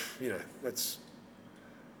 but it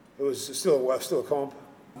was still a comp.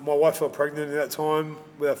 My wife fell pregnant at that time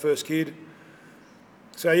with our first kid.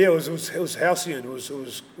 So yeah, it was halcyon. It was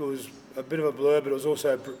a bit of a blur, but it was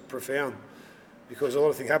also profound because a lot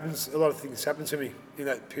of things happened to me in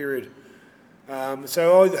that period.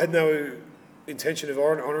 So I had no intention of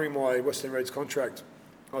honouring my Western Reds contract.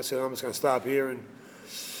 I said I'm just going to stay up here, and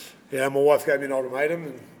my wife gave me an ultimatum,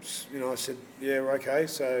 and I said yeah, okay.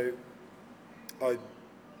 So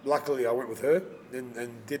luckily I went with her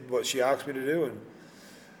and did what she asked me to do, and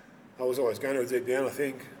I was always going to deep down, I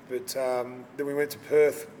think. But then we went to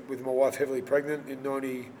Perth with my wife heavily pregnant at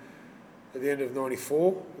the end of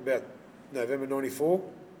 94, about November 94.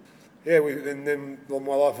 Yeah, and then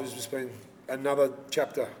my life has just been another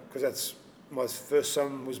chapter, because my first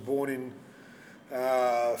son was born in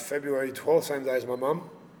February 12th, same day as my mum,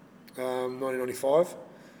 1995.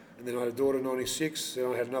 And then I had a daughter in 96,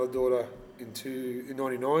 then I had another daughter in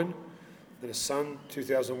 99, then a son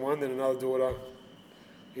 2001, then another daughter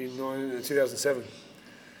in 2007.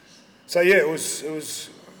 So yeah, it was.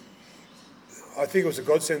 I think it was a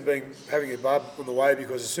godsend having a bub on the way,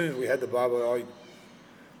 because as soon as we had the bub, everything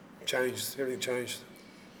changed.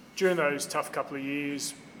 During those tough couple of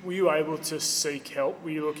years, were you able to seek help? Were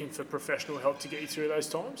you looking for professional help to get you through those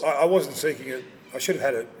times? I wasn't seeking it. I should have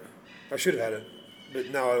had it. But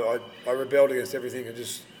no, I rebelled against everything and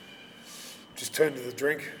just turned to the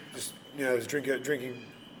drink. Just drinking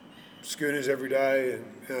schooners every day,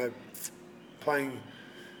 and playing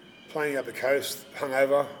up the coast,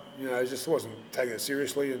 hungover. Just wasn't taking it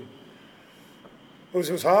seriously, and it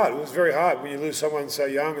was hard. It was very hard when you lose someone so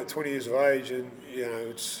young at 20 years of age, and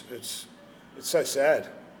it's so sad.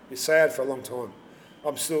 It's sad for a long time.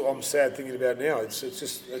 I'm sad thinking about it now. It's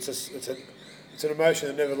an emotion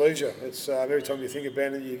that never leaves you. It's every time you think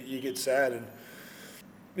about it, you get sad, and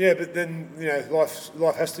yeah. But then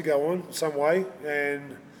life has to go on some way,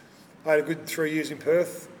 and I had a good 3 years in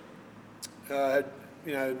Perth. I had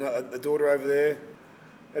a daughter over there,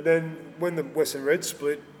 and then when the Western Reds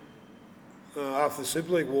split after the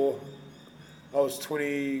Super League war, I was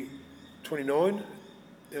 29,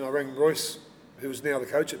 and I rang Royce, who was now the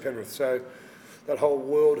coach at Penrith. So that whole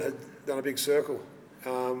world had done a big circle.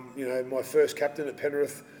 My first captain at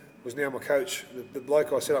Penrith was now my coach. The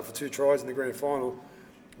bloke I set up for 2 tries in the grand final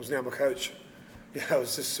was now my coach. It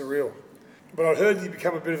was just surreal. But I'd heard he'd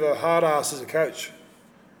become a bit of a hard ass as a coach,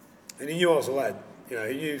 and he knew I was a lad.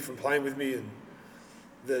 he knew from playing with me and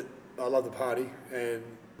that I love the party and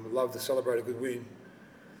love to celebrate a good win.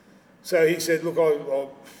 So he said, look,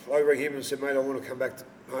 I rang him and said, mate, I want to come back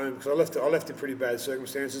home because I left in pretty bad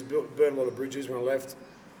circumstances, burned a lot of bridges when I left,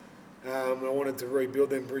 and I wanted to rebuild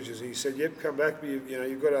them bridges. And he said, yep, come back, but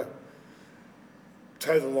you've got to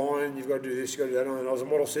toe the line, you've got to do this, you've got to do that. And I was a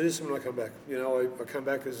model citizen when I come back. I come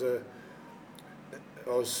back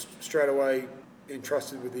I was straight away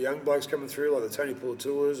entrusted with the young blokes coming through, like the Tony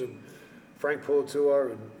Pulatuas and Frank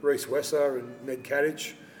Pulatua and Reece Wesser and Ned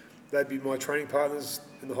Kadich. They'd be my training partners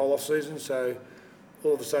in the whole off-season. So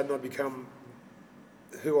all of a sudden I'd become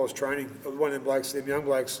who I was training. One of them blokes, them young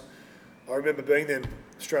blokes, I remember being them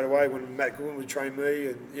straight away when Matt Goodwin would train me.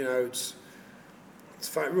 And, it's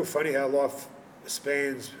real funny how life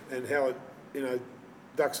spans and how it,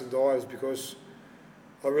 ducks and dives, because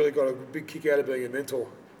I really got a big kick out of being a mentor.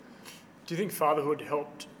 Do you think fatherhood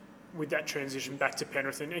helped with that transition back to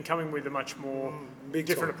Penrith and coming with a much more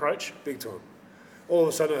different approach? Big time. All of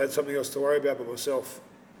a sudden I had something else to worry about but myself.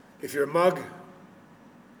 If you're a mug,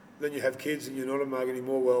 then you have kids and you're not a mug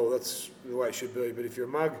anymore, well, that's the way it should be. But if you're a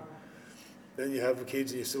mug, then you have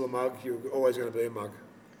kids and you're still a mug, you're always going to be a mug.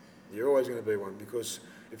 You're always going to be one, because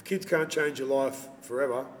if kids can't change your life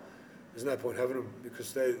forever, there's no point having them,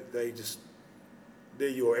 because they're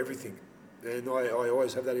your everything. And I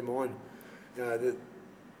always have that in mind. That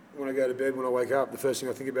when I go to bed, when I wake up, the first thing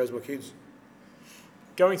I think about is my kids.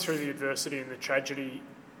 Going through the adversity and the tragedy,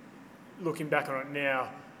 looking back on it now,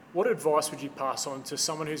 what advice would you pass on to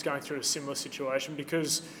someone who's going through a similar situation?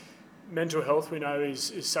 Because mental health, we know,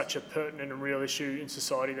 is such a pertinent and real issue in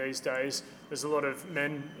society these days. There's a lot of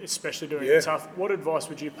men especially doing it tough. What advice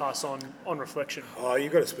would you pass on reflection? Oh,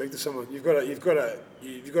 you've got to speak to someone. You've got to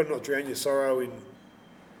not drown your sorrow in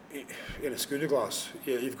a schooner glass.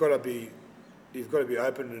 Yeah, you've got to be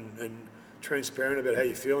open and transparent about how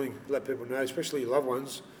you're feeling. Let people know, especially your loved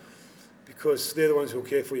ones, because they're the ones who'll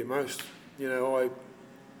care for you most.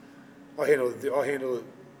 I handle it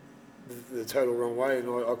the total wrong way, and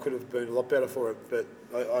I could have been a lot better for it. But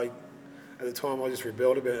I at the time I just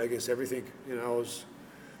rebelled against everything. I was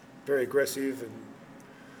very aggressive,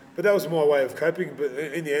 but that was my way of coping. But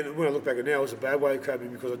in the end, when I look back at it now, it was a bad way of coping,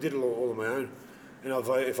 because I did it all on my own. And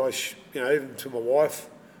even to my wife,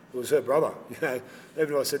 it was her brother. Even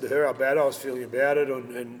if I said to her how bad I was feeling about it,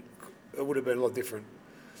 and it would have been a lot different.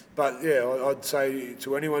 But yeah, I'd say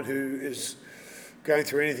to anyone who is going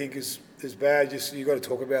through anything is bad, you've got to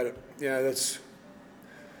talk about it.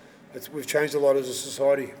 We've changed a lot as a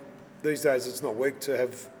society. These days, it's not weak to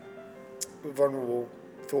have vulnerable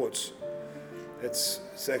thoughts. It's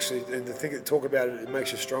actually, and to talk about it, it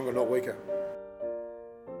makes you stronger, not weaker.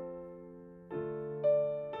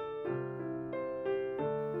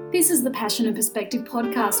 This is the Passion and Perspective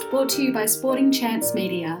podcast, brought to you by Sporting Chance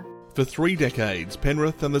Media. For 3 decades,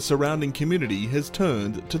 Penrith and the surrounding community has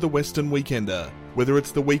turned to the Western Weekender. Whether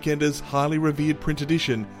it's the Weekender's highly revered print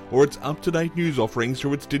edition or its up-to-date news offerings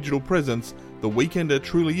through its digital presence, the Weekender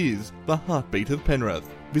truly is the heartbeat of Penrith.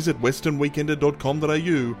 Visit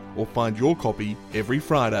westernweekender.com.au or find your copy every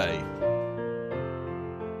Friday.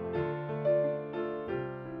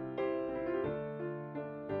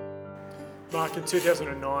 Mark, in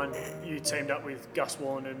 2009, you teamed up with Gus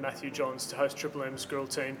Wallen and Matthew Johns to host Triple M's Grill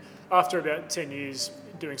Team. After about 10 years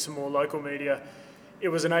doing some more local media, it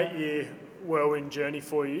was an 8-year whirlwind journey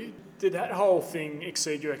for you. Did that whole thing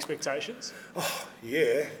exceed your expectations? Oh,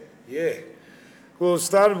 yeah. Well, it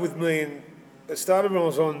started with me, and it started when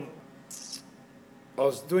I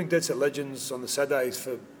was doing Dead Set Legends on the Saturdays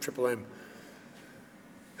for Triple M.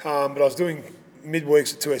 But I was doing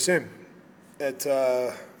midweeks at 2SM at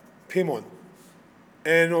Pyrmont.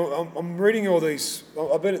 And I'm reading all these.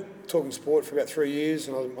 I've been at Talking Sport for about 3 years,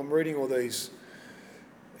 and I'm reading all these.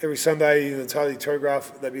 Every Sunday in the Daily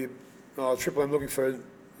Telegraph, they'd be Triple M looking for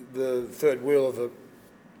the third wheel of a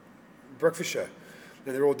breakfast show,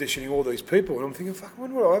 and they're auditioning all these people. And I'm thinking, fuck,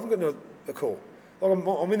 when would I haven't got a call? Like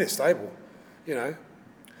I'm in their stable,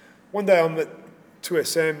 One day I'm at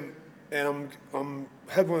 2SM, and I'm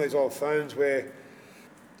had one of these old phones where,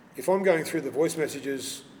 if I'm going through the voice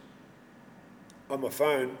messages on my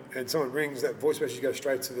phone and someone rings, that voice message goes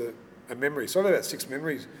straight to a memory. So I've got about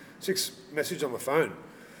 6 messages on my phone.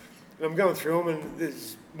 And I'm going through them, and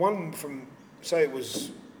there's one from, say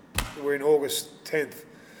we're in August 10th.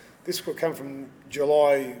 This could come from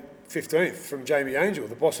July 15th from Jamie Angel,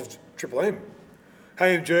 the boss of Triple M.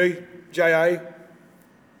 Hey MG, JA,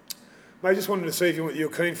 mate, just wanted to see if you're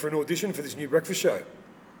keen for an audition for this new breakfast show.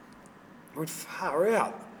 I went, far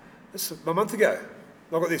out. That's a month ago.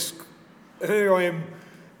 I got this. And here I am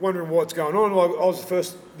wondering what's going on. I was the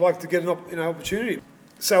first bloke to get an opportunity.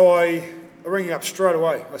 So I rang him up straight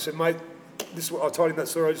away. I said, mate, this is what I told him that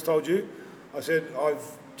story I just told you. I said, I've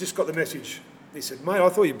just got the message. He said, mate, I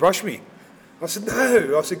thought you brushed me. I said,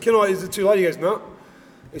 no. I said, is it too late? He goes, no.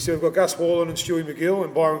 He said, we've got Gus Worland and Stewie McGill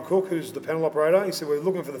and Byron Cook, who's the panel operator. He said, we're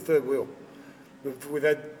looking for the third wheel. We've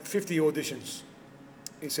had 50 auditions.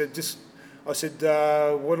 He said, I said,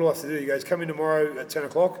 what do I have to do? He goes, come in tomorrow at 10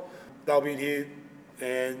 o'clock. They'll be in here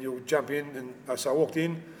and you'll jump in. And so I walked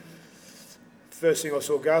in. First thing I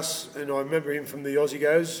saw Gus, and I remember him from the Aussie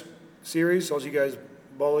Goes series, Aussie Goes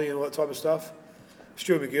Bolly and all that type of stuff.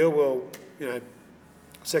 Stuart McGill, well,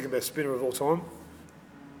 second best spinner of all time.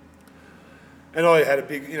 And I had a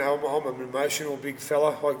big, I'm an emotional big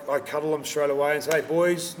fella. I cuddle him straight away and say, hey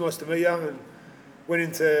boys, nice to meet you. And went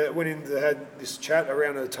in to had this chat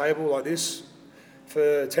around a table like this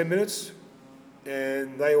for 10 minutes.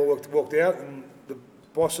 And they all walked out, and the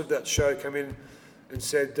boss of that show came in and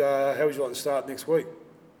said, how would you like to start next week?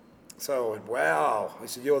 So I went, wow. He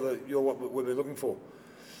said, you're what we've been looking for.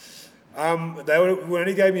 They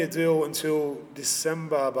only gave me a deal until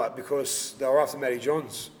December, but because they were after Matty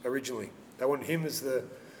Johns originally. They wanted him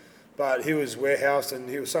but he was warehoused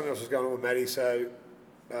and something else was going on with Matty. So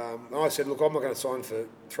I said, look, I'm not going to sign for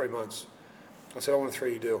 3 months. I said, I want a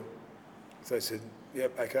 3-year deal. So they said,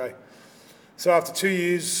 yep, okay. So after 2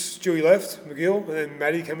 years, Stewie left, McGill, and then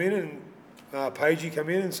Matty came in and Pagey came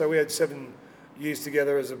in. And so we had 7 years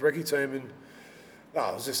together as a brekkie team. And it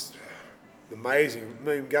was just amazing.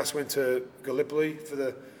 Me and Gus went to Gallipoli for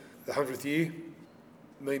the 100th year.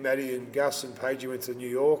 Me, Matty and Gus and Pagey went to New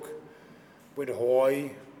York. Went to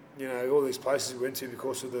Hawaii, all these places we went to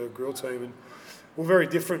because of the grill team. And we're very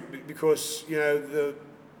different because, the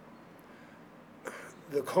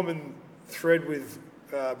common thread with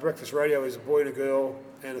breakfast radio is a boy and a girl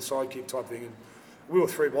and a sidekick type thing. And we were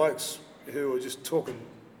 3 blokes who were just talking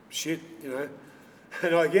shit,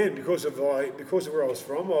 And again, because of where I was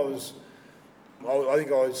from,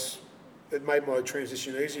 it made my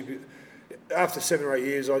transition easy. But after 7 or 8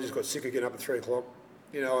 years, I just got sick of getting up at 3 o'clock.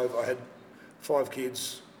 I had 5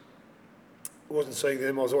 kids. I wasn't seeing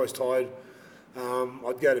them. I was always tired.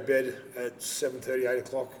 I'd go to bed at 7:30, 8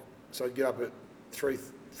 o'clock. So I'd get up at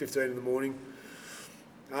 3:15 in the morning.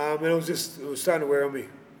 And it was starting to wear on me.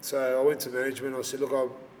 So I went to management. I said, look,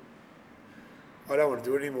 I don't want to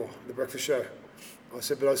do it anymore, the breakfast show. I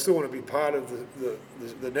said, but I still want to be part of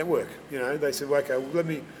the network. They said, well, okay,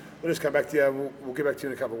 let us come back to you. And we'll get back to you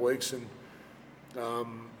in a couple of weeks and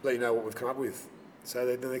let you know what we've come up with. So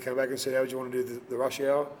then they came back and said, how would you want to do the rush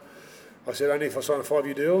hour? I said, only if I sign a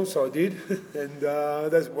 5-year deal. So I did. And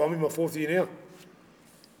I'm in my 4th year now.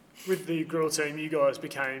 With the grill team, you guys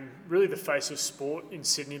became really the face of sport in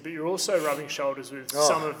Sydney, but you're also rubbing shoulders with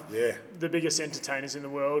some of the biggest entertainers in the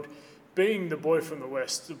world. Being the boy from the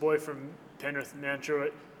West, the boy from Penrith and Mount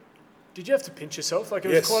Druitt, did you have to pinch yourself? It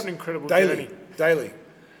was quite an incredible journey.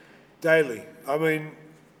 Daily. I mean,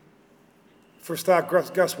 for a start,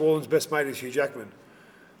 Gus Worland's best mate is Hugh Jackman.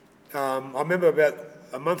 I remember about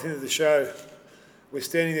a month into the show, we're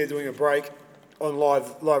standing there doing a break on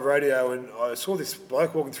live radio, and I saw this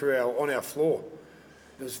bloke walking through on our floor.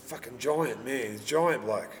 It was fucking giant, man. He's a giant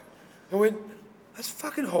bloke. I went, that's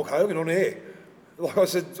fucking Hulk Hogan on air. I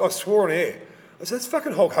said, I swore on air. I said, that's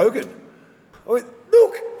fucking Hulk Hogan. I went,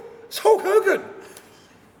 look, it's Hulk Hogan.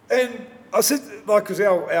 And I said, because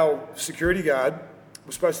our security guard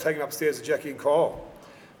was supposed to take him upstairs to Jackie and Kyle.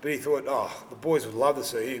 But he thought, the boys would love to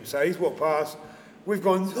see him. So he's walked past. We've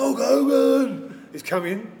gone, Hulk Hogan. He's come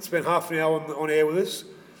in, spent half an hour on air with us.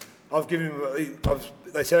 I've given him,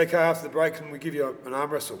 they said, okay, after the break, can we give you an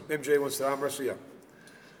arm wrestle? MG wants to arm wrestle you.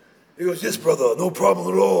 He goes, yes, brother, no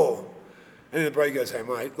problem at all. And then the break goes, hey,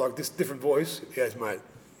 mate, this different voice. He goes, mate,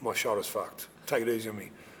 my shoulder's fucked. Take it easy on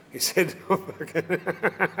me. He said,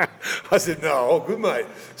 I said, no, all good, mate.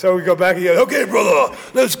 So we got back and he goes, okay, brother,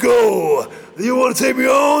 let's go. Do you want to take me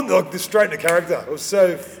on? Just straight into character. It was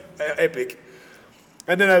so epic.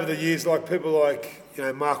 And then over the years, people like,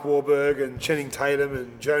 Mark Wahlberg and Channing Tatum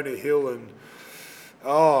and Jonah Hill and,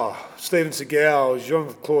 Steven Seagal,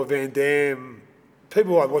 Jean-Claude Van Damme,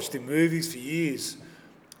 people I'd watched in movies for years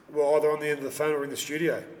were either on the end of the phone or in the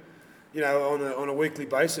studio, on a weekly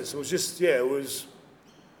basis. It was just, I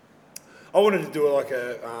wanted to do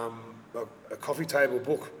a coffee table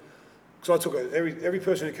book. So I took every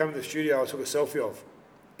person who came to the studio, I took a selfie of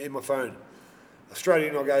in my phone. Straight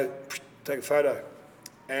in, I'll go, take a photo.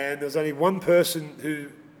 And there was only one person who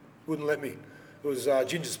wouldn't let me. It was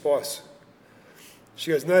Ginger Spice.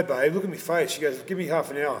 She goes, no, babe, look at my face. She goes, give me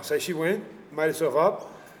half an hour. So she went, made herself up,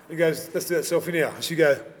 and goes, let's do that selfie now. And she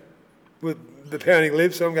go, with the pounding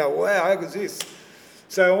lips. So I'm going, wow, how good's this?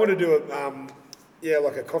 So I want to do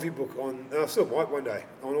like a coffee book on, and I still might one day,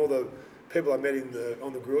 on all the people I met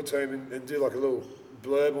on the grill team and do like a little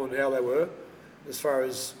blurb on how they were as far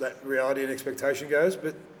as that reality and expectation goes.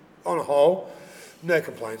 But on a whole, no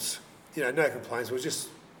complaints. No complaints. It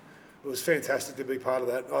was fantastic to be part of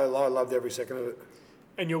that. I loved every second of it.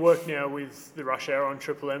 And your work now with the Rush Hour on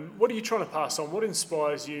Triple M, what are you trying to pass on? What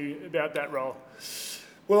inspires you about that role?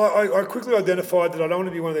 Well, I quickly identified that I don't want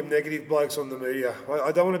to be one of them negative blokes on the media.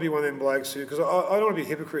 I don't want to be one of them blokes because I don't want to be a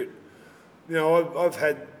hypocrite. I've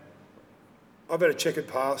had a checkered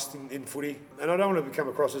past in footy, and I don't want to come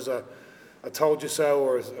across as a told you so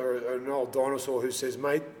or an old dinosaur who says,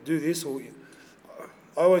 mate, do this. Or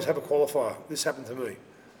I always have a qualifier. This happened to me.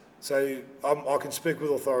 So I can speak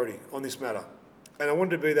with authority on this matter. And I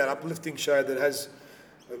wanted to be that uplifting show that has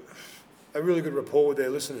a really good rapport with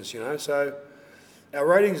their listeners, So our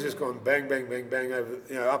ratings has gone bang, bang, bang, bang over,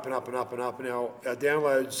 up and up and up and up. And our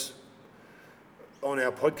downloads on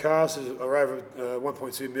our podcast are over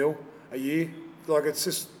 1.2 mil a year. Like it's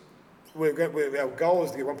just, our goal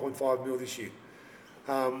is to get 1.5 mil this year,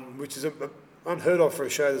 which is unheard of for a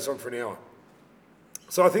show that's on for an hour.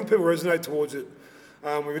 So I think people resonate towards it.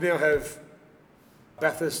 We now have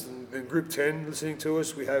Bathurst and Group 10 listening to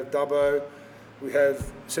us. We have Dubbo, we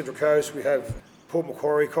have Central Coast, we have Port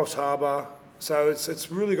Macquarie, Coffs Harbour. So it's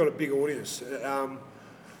really got a big audience. I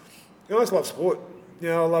just love sport. I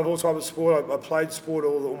love all types of sport. I played sport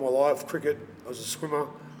all my life. Cricket, I was a swimmer.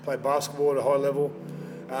 Played basketball at a high level.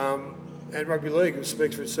 And rugby league, it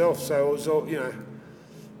speaks for itself. So it was all,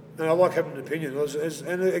 and I like having an opinion.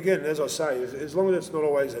 And again, as I say, as long as it's not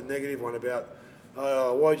always a negative one about,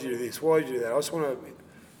 why'd you do this? Why'd you do that? I just want to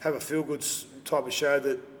have a feel-good type of show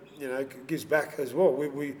that, gives back as well.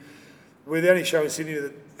 We're the only show in Sydney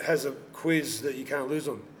that has a quiz that you can't lose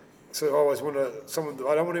on. So I always want I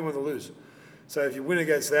don't want anyone to lose. So if you win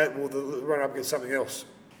against that, we'll run up against something else.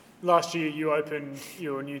 Last year you opened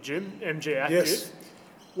your new gym, MG Active. Yes.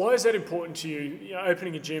 Why is that important to you,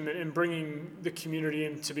 opening a gym and bringing the community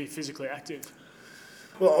in to be physically active?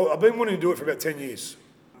 Well, I've been wanting to do it for about 10 years.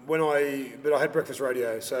 But I had breakfast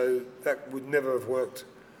radio, so that would never have worked.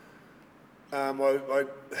 I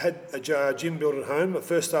had a gym built at home. I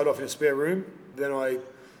first started off in a spare room. Then I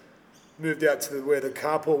moved out to where the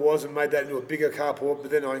carport was and made that into a bigger carport.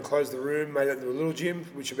 But then I enclosed the room, made it into a little gym,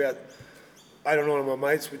 which about 8 or 9 of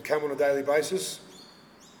my mates would come on a daily basis.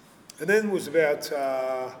 And then it was about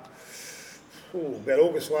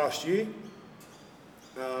August last year.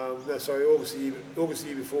 August the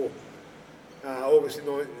year before. August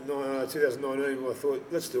 2019, I thought,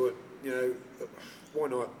 let's do it. Why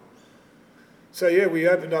not? So yeah, we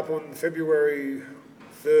opened up on February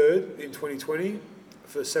 3rd in 2020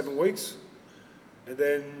 for 7 weeks, and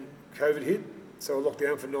then COVID hit, so I locked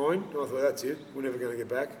down for 9. And I thought, that's it, we're never going to get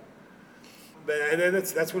back. And then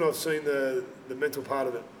that's when I've seen the mental part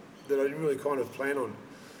of it that I didn't really kind of plan on.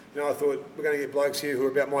 I thought we're going to get blokes here who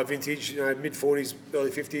are about my vintage, mid-40s,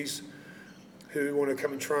 early 50s, who want to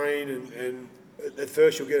come and train, and at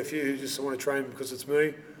first you'll get a few who just want to train because it's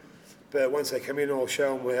me. But once they come in, I'll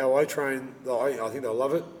show them how I train. I think they'll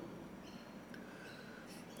love it.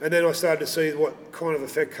 And then I started to see what kind of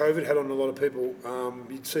effect COVID had on a lot of people.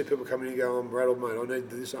 You'd see people coming in and go, I'm rattled, mate, I need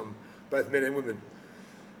to do something, both men and women.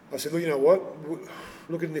 I said, look, you know what?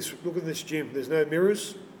 Look at this gym. There's no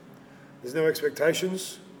mirrors. There's no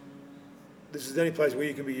expectations. This is the only place where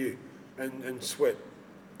you can be you and sweat.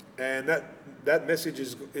 And that message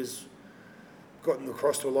is gotten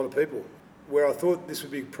across to a lot of people. Where I thought this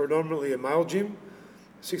would be predominantly a male gym,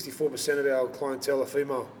 64% of our clientele are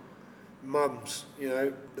female mums,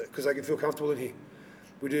 because they can feel comfortable in here.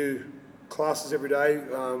 We do classes every day,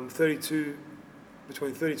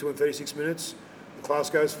 between 32 and 36 minutes. The class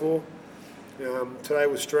goes for. Today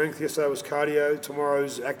was strength, yesterday was cardio,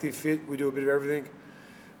 tomorrow's active fit. We do a bit of everything.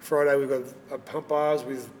 Friday we've got pump bars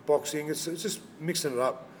with boxing. It's just mixing it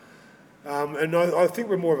up. And I think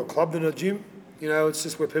we're more of a club than a gym. It's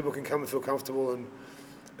just where people can come and feel comfortable, and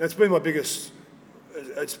it's been my biggest.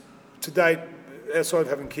 It's to date, outside of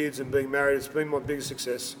having kids and being married, it's been my biggest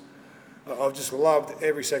success. I've just loved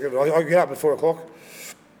every second of it. I get up at 4 o'clock,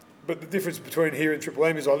 but the difference between here and Triple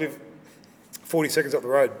M is I live 40 seconds up the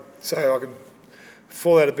road, so I can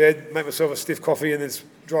fall out of bed, make myself a stiff coffee, and then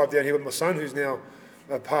drive down here with my son, who's now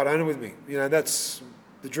a part owner with me. That's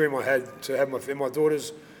the dream I had, to have my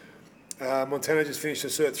daughters. Montana just finished her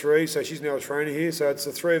Cert 3, so she's now a trainer here. So it's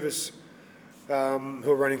the three of us who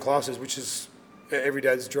are running classes, which is every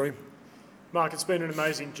day's dream. Mark, it's been an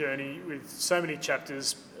amazing journey with so many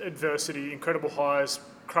chapters, adversity, incredible highs,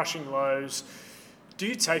 crushing lows. Do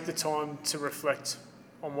you take the time to reflect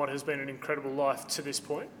on what has been an incredible life to this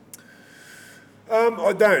point?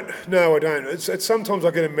 I don't. No, I don't. It's sometimes I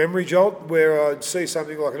get a memory jolt where I'd see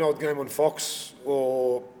something like an old game on Fox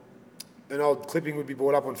or an old clipping would be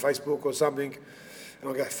brought up on Facebook or something, and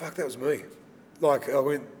I go, fuck, that was me. Like, I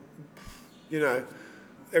went,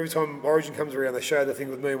 every time Origin comes around, they show the thing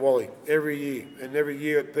with me and Wally every year. And every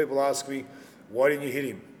year people ask me, why didn't you hit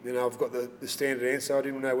him? I've got the standard answer. I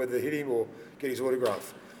didn't know whether to hit him or get his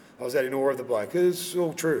autograph. I was that in awe of the bloke. It's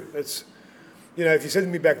all true. It's, if you said to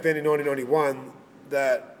me back then in 1991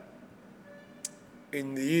 that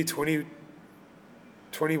in the year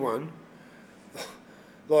 2021,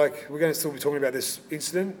 like, we're going to still be talking about this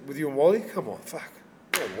incident with you and Wally? Come on, fuck.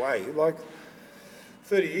 No way. Like,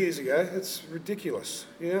 30 years ago, it's ridiculous.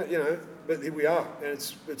 But here we are. And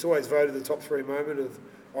it's always voted the top 3 moment of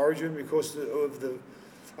Origin because of the...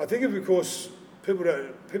 I think it's because people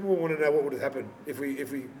want to know what would have happened if we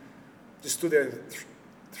just stood there and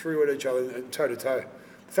threw at each other and toe to toe.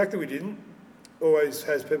 The fact that we didn't always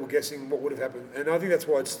has people guessing what would have happened, and I think that's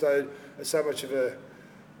why it stayed as so much of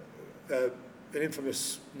an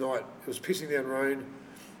infamous night. It was pissing down rain.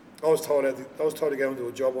 I was told to go and do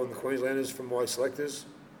a job on the Queenslanders from my selectors.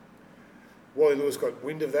 Wally Lewis got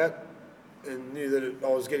wind of that and knew that I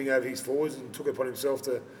was getting over his forwards and took it upon himself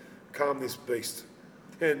to calm this beast.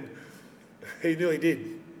 And he nearly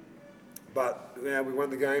did. But we won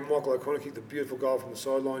the game. Michael O'Connor kicked a beautiful goal from the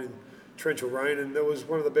sideline in torrential rain, and that was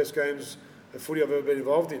one of the best games of footy I've ever been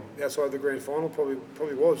involved in. Outside the grand final,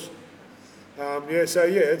 probably was. It's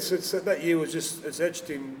that year was just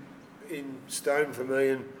etched in stone for me,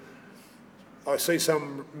 and I see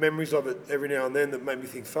some memories of it every now and then that make me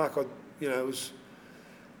think, fuck, I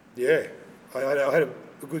had a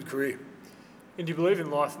good career. And do you believe in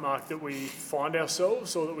life, Mark, that we find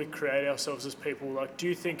ourselves or that we create ourselves as people? Like, do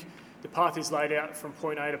you think the path is laid out from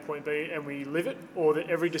point A to point B and we live it, or that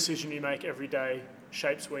every decision you make every day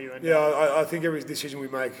shapes where you end up? Yeah, I think every decision we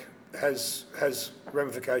make has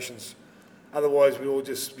ramifications. Otherwise, we'd all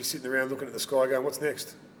just be sitting around looking at the sky going, what's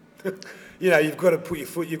next? You've got to put your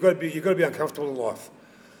foot, you've got to be uncomfortable in life.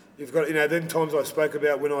 You've got, them times I spoke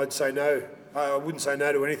about when I'd say no, I wouldn't say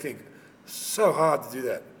no to anything. So hard to do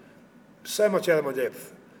that. So much out of my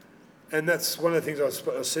depth. And that's one of the things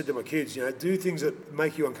I said to my kids, do things that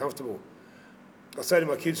make you uncomfortable. I say to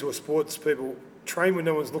my kids who are sports people, train when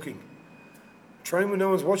no one's looking. Train when no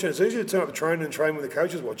one's watching. It's easy to turn up the train and train when the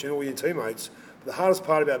coach is watching or your teammates. But the hardest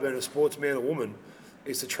part about being a sportsman or woman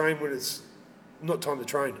is to train when it's not time to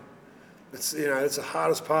train. It's the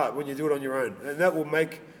hardest part when you do it on your own. And that will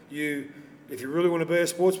make you, if you really want to be a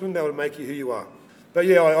sportsman, that will make you who you are. But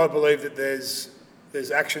yeah, I believe that there's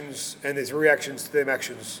actions and there's reactions to them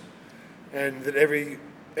actions. And that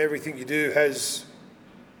everything you do has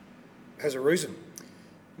a reason.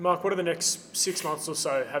 Mark, what do the next 6 months or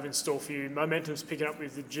so have in store for you? Momentum's picking up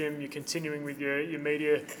with the gym, you're continuing with your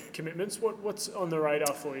media commitments. What's on the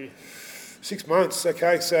radar for you? 6 months,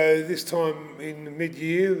 okay. So this time in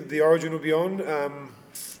mid-year, the Origin will be on.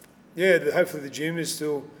 Hopefully the gym is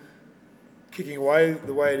still kicking away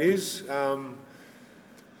the way it is.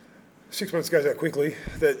 6 months goes out quickly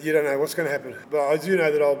that you don't know what's going to happen. But I do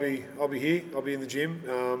know that I'll be here. I'll be in the gym.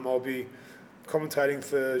 I'll be commentating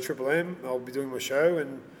for Triple M. I'll be doing my show,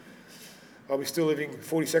 and I'll be still living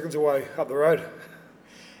 40 seconds away up the road.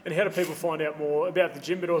 And how do people find out more about the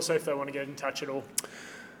gym, but also if they want to get in touch at all?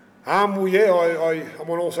 I'm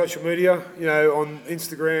on all social media. On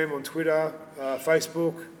Instagram, on Twitter,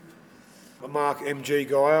 Facebook. Mark MG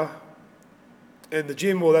Gaia, and the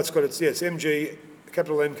gym. Well, that's got it's MG.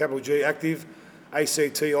 Capital M, capital G, active,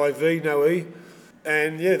 ACTIV, no E.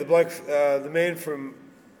 And the bloke, the man from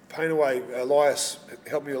Painaway, Elias,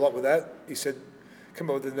 helped me a lot with that. He said, come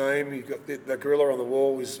up with the name. He got the gorilla on the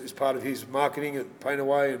wall is part of his marketing at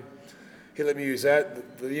Painaway, and he let me use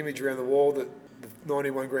that. The image around the wall, that the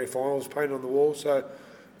 91 grand final was painted on the wall, so it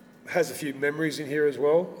has a few memories in here as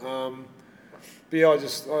well. I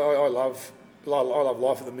love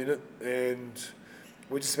life at the minute, and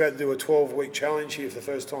we're just about to do a 12-week challenge here for the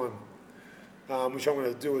first time, which I'm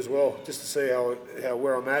going to do as well, just to see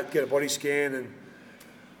where I'm at, get a body scan,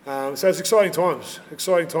 and so it's exciting times.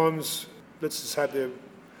 Exciting times. Let's just hope the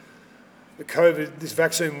COVID, this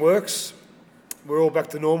vaccine works. We're all back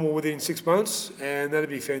to normal within 6 months, and that'd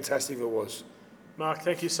be fantastic if it was. Mark,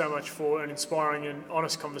 thank you so much for an inspiring and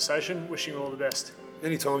honest conversation. Wishing you all the best.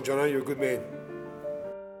 Anytime, Jono. You're a good man.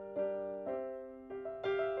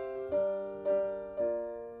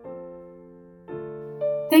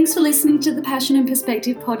 Thanks for listening to the Passion and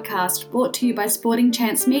Perspective podcast, brought to you by Sporting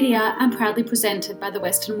Chance Media and proudly presented by the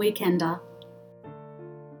Western Weekender.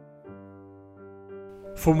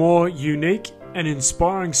 For more unique and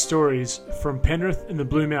inspiring stories from Penrith and the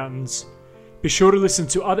Blue Mountains, be sure to listen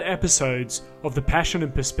to other episodes of the Passion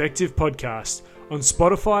and Perspective podcast on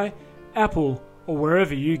Spotify, Apple, or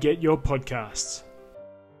wherever you get your podcasts.